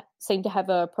seem to have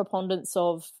a preponderance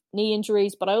of knee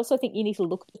injuries, but I also think you need to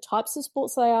look at the types of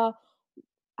sports they are,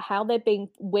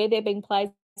 where they're being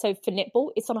played. So for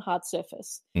netball, it's on a hard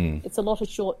surface. It's a lot of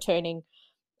short turning,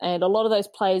 and a lot of those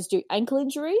players do ankle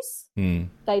injuries. They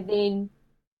then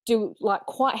do like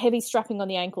quite heavy strapping on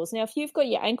the ankles. Now, if you've got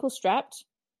your ankle strapped,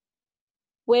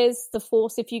 where's the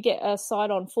force if you get a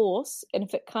side-on force, and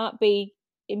if it can't be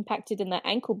impacted in that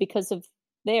ankle because of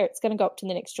there, it's going to go up to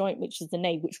the next joint, which is the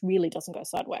knee, which really doesn't go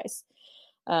sideways.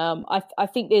 I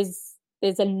think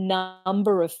there's a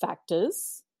number of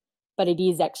factors, but it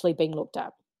is actually being looked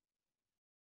at.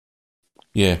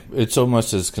 Yeah, it's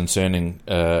almost as concerning,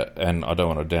 and I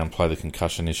don't want to downplay the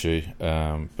concussion issue,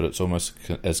 but it's almost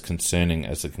as concerning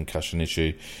as the concussion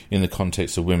issue in the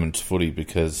context of women's footy,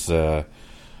 because it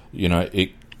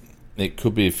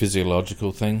could be a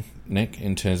physiological thing, Nick,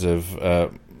 in terms of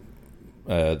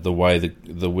the way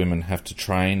the women have to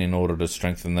train in order to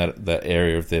strengthen that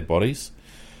area of their bodies.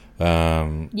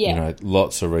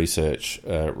 Lots of research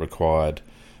required,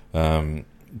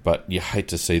 but you hate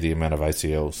to see the amount of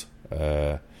ACLs.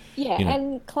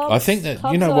 And clubs, I think that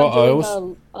clubs are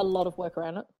doing a lot of work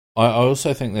around it. I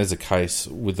also think there's a case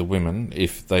with the women,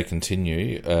 if they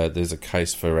continue, there's a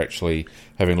case for actually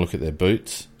having a look at their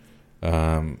boots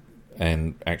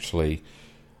and actually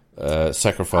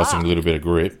sacrificing a little bit of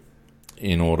grip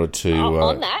in order to...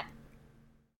 on that.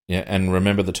 Yeah, and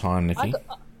remember the time, Nikki.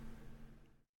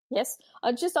 Yes,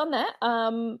 just on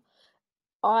that,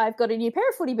 I've got a new pair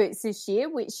of footy boots this year,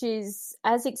 which is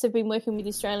ASICS have been working with the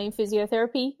Australian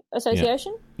Physiotherapy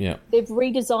Association. Yeah. They've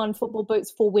redesigned football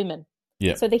boots for women.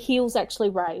 Yeah. So the heels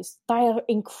actually raised. They are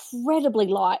incredibly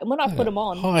light. And when I put them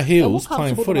on... High heels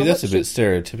playing footy, that's a bit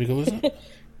stereotypical, isn't it?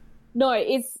 No,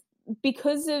 it's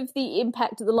because of the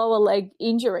impact of the lower leg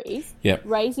injuries. Yep.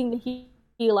 Raising the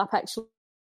heel up actually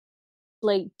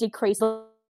decreased the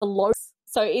low.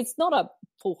 So it's not a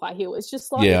full high heel. It's just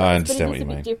slightly I raised, understand but it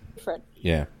what is you a bit different.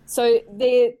 Yeah. So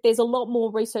there's a lot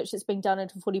more research that's been done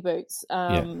into footy boots.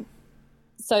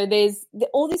 So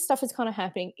all this stuff is kind of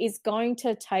happening. It's going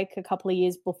to take a couple of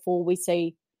years before we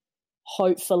see,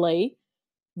 hopefully,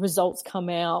 results come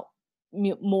out,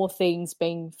 more things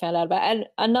being found out about. And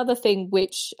another thing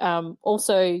which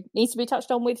also needs to be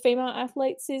touched on with female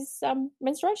athletes is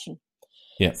menstruation.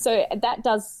 Yeah. So that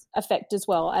does affect as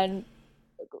well. And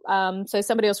so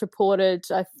somebody else reported,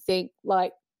 I think,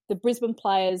 like the Brisbane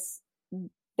players,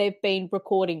 they've been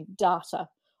recording data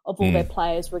of all their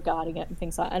players regarding it and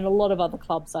things like that. And a lot of other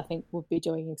clubs, I think, would be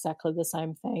doing exactly the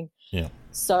same thing. Yeah.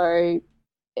 So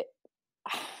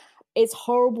it's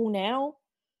horrible now,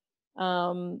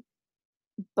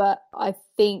 but I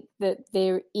think that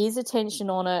there is attention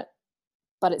on it,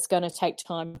 but it's going to take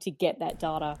time to get that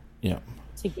data,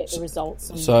 to get the results.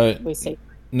 And so we see.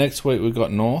 Next week we've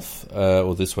got North,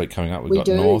 or this week coming up we've got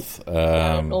North.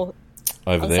 North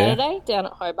over on there. Saturday, down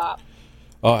at Hobart.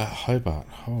 Oh, Hobart.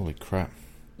 Holy crap.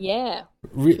 Yeah.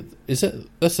 Is it?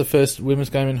 That's the first women's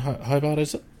game in Hobart,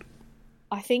 is it?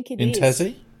 I think it is. In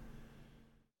Tassie?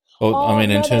 Or, in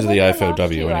terms of the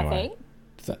AFLW year, anyway.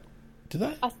 Did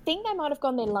they? I think they might have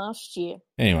gone there last year.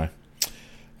 Anyway.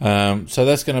 So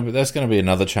that's gonna be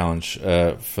another challenge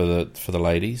for the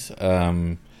ladies.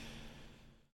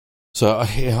 So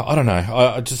I don't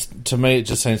know. To me, it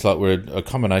just seems like we're a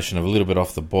combination of a little bit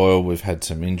off the boil. We've had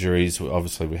some injuries.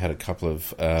 Obviously, we had a couple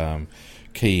of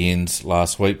key ins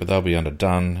last week, but they'll be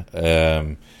underdone.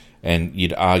 And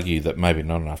you'd argue that maybe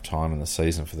not enough time in the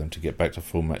season for them to get back to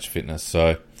full match fitness.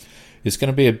 So it's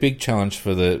going to be a big challenge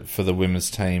for the women's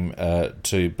team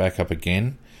to back up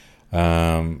again.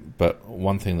 But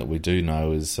one thing that we do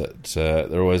know is that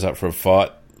they're always up for a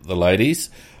fight, the ladies.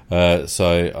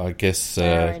 So I guess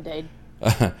indeed.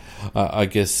 I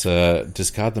guess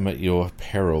discard them at your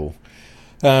peril.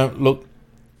 Look,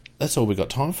 that's all we got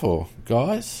time for,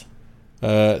 guys.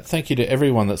 Thank you to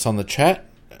everyone that's on the chat,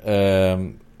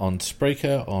 on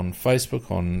Spreaker, on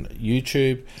Facebook, on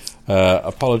YouTube.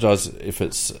 Apologise if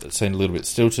it's seemed a little bit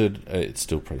stilted. It's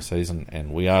still pre-season,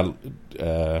 and we are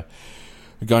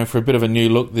going for a bit of a new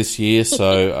look this year.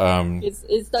 So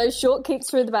it's those short kicks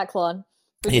through the back line.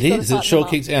 It is. It's short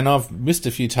kicks, and I've missed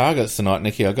a few targets tonight,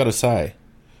 Nikki, I've got to say.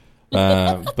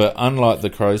 But unlike the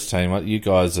Crows team, you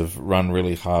guys have run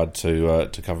really hard to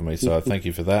cover me, so thank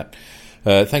you for that.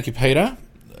 Thank you, Peter.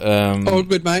 All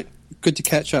good, mate. Good to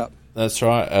catch up. That's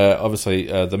right. Obviously,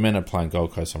 the men are playing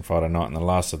Gold Coast on Friday night in the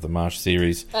last of the March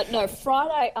series. No,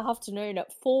 Friday afternoon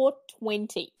at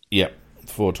 4:20. Yep,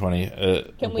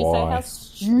 4:20. Can we say how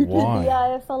stupid the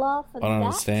AFL are for that?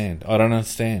 I don't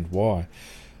understand. Why?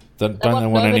 Don't they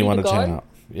want anyone to turn up?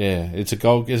 Yeah, it's a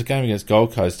game against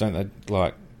Gold Coast, don't they?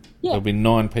 Like, there'll be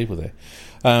 9 people there.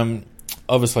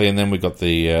 Obviously, and then we got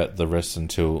the rest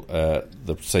until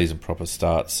the season proper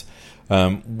starts.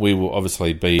 We will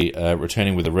obviously be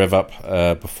returning with a rev up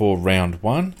before round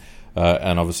 1,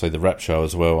 and obviously the wrap show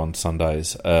as well on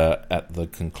Sundays at the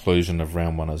conclusion of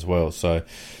round 1 as well. So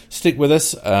stick with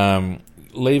us.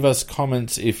 Leave us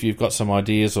comments if you've got some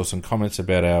ideas or some comments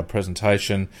about our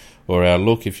presentation or our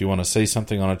look. If you want to see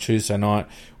something on a Tuesday night,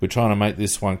 we're trying to make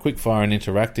this one quick fire and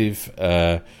interactive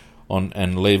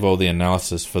and leave all the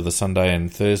analysis for the Sunday and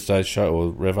Thursday show or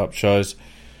rev up shows.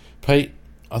 Pete,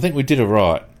 I think we did it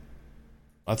right.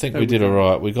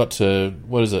 We got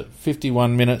to,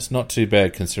 51 minutes? Not too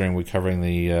bad considering we're covering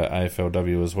the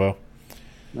AFLW as well.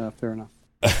 No, fair enough.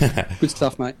 Good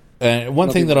stuff, mate. One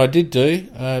thing that I did do,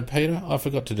 Peter, I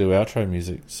forgot to do outro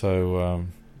music, so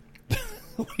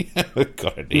we haven't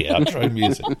got any outro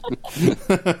music.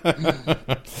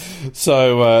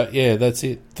 So, that's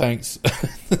it. Thanks.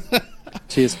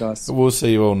 Cheers, guys. We'll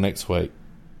see you all next week.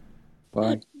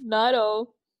 Bye. Night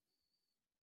all.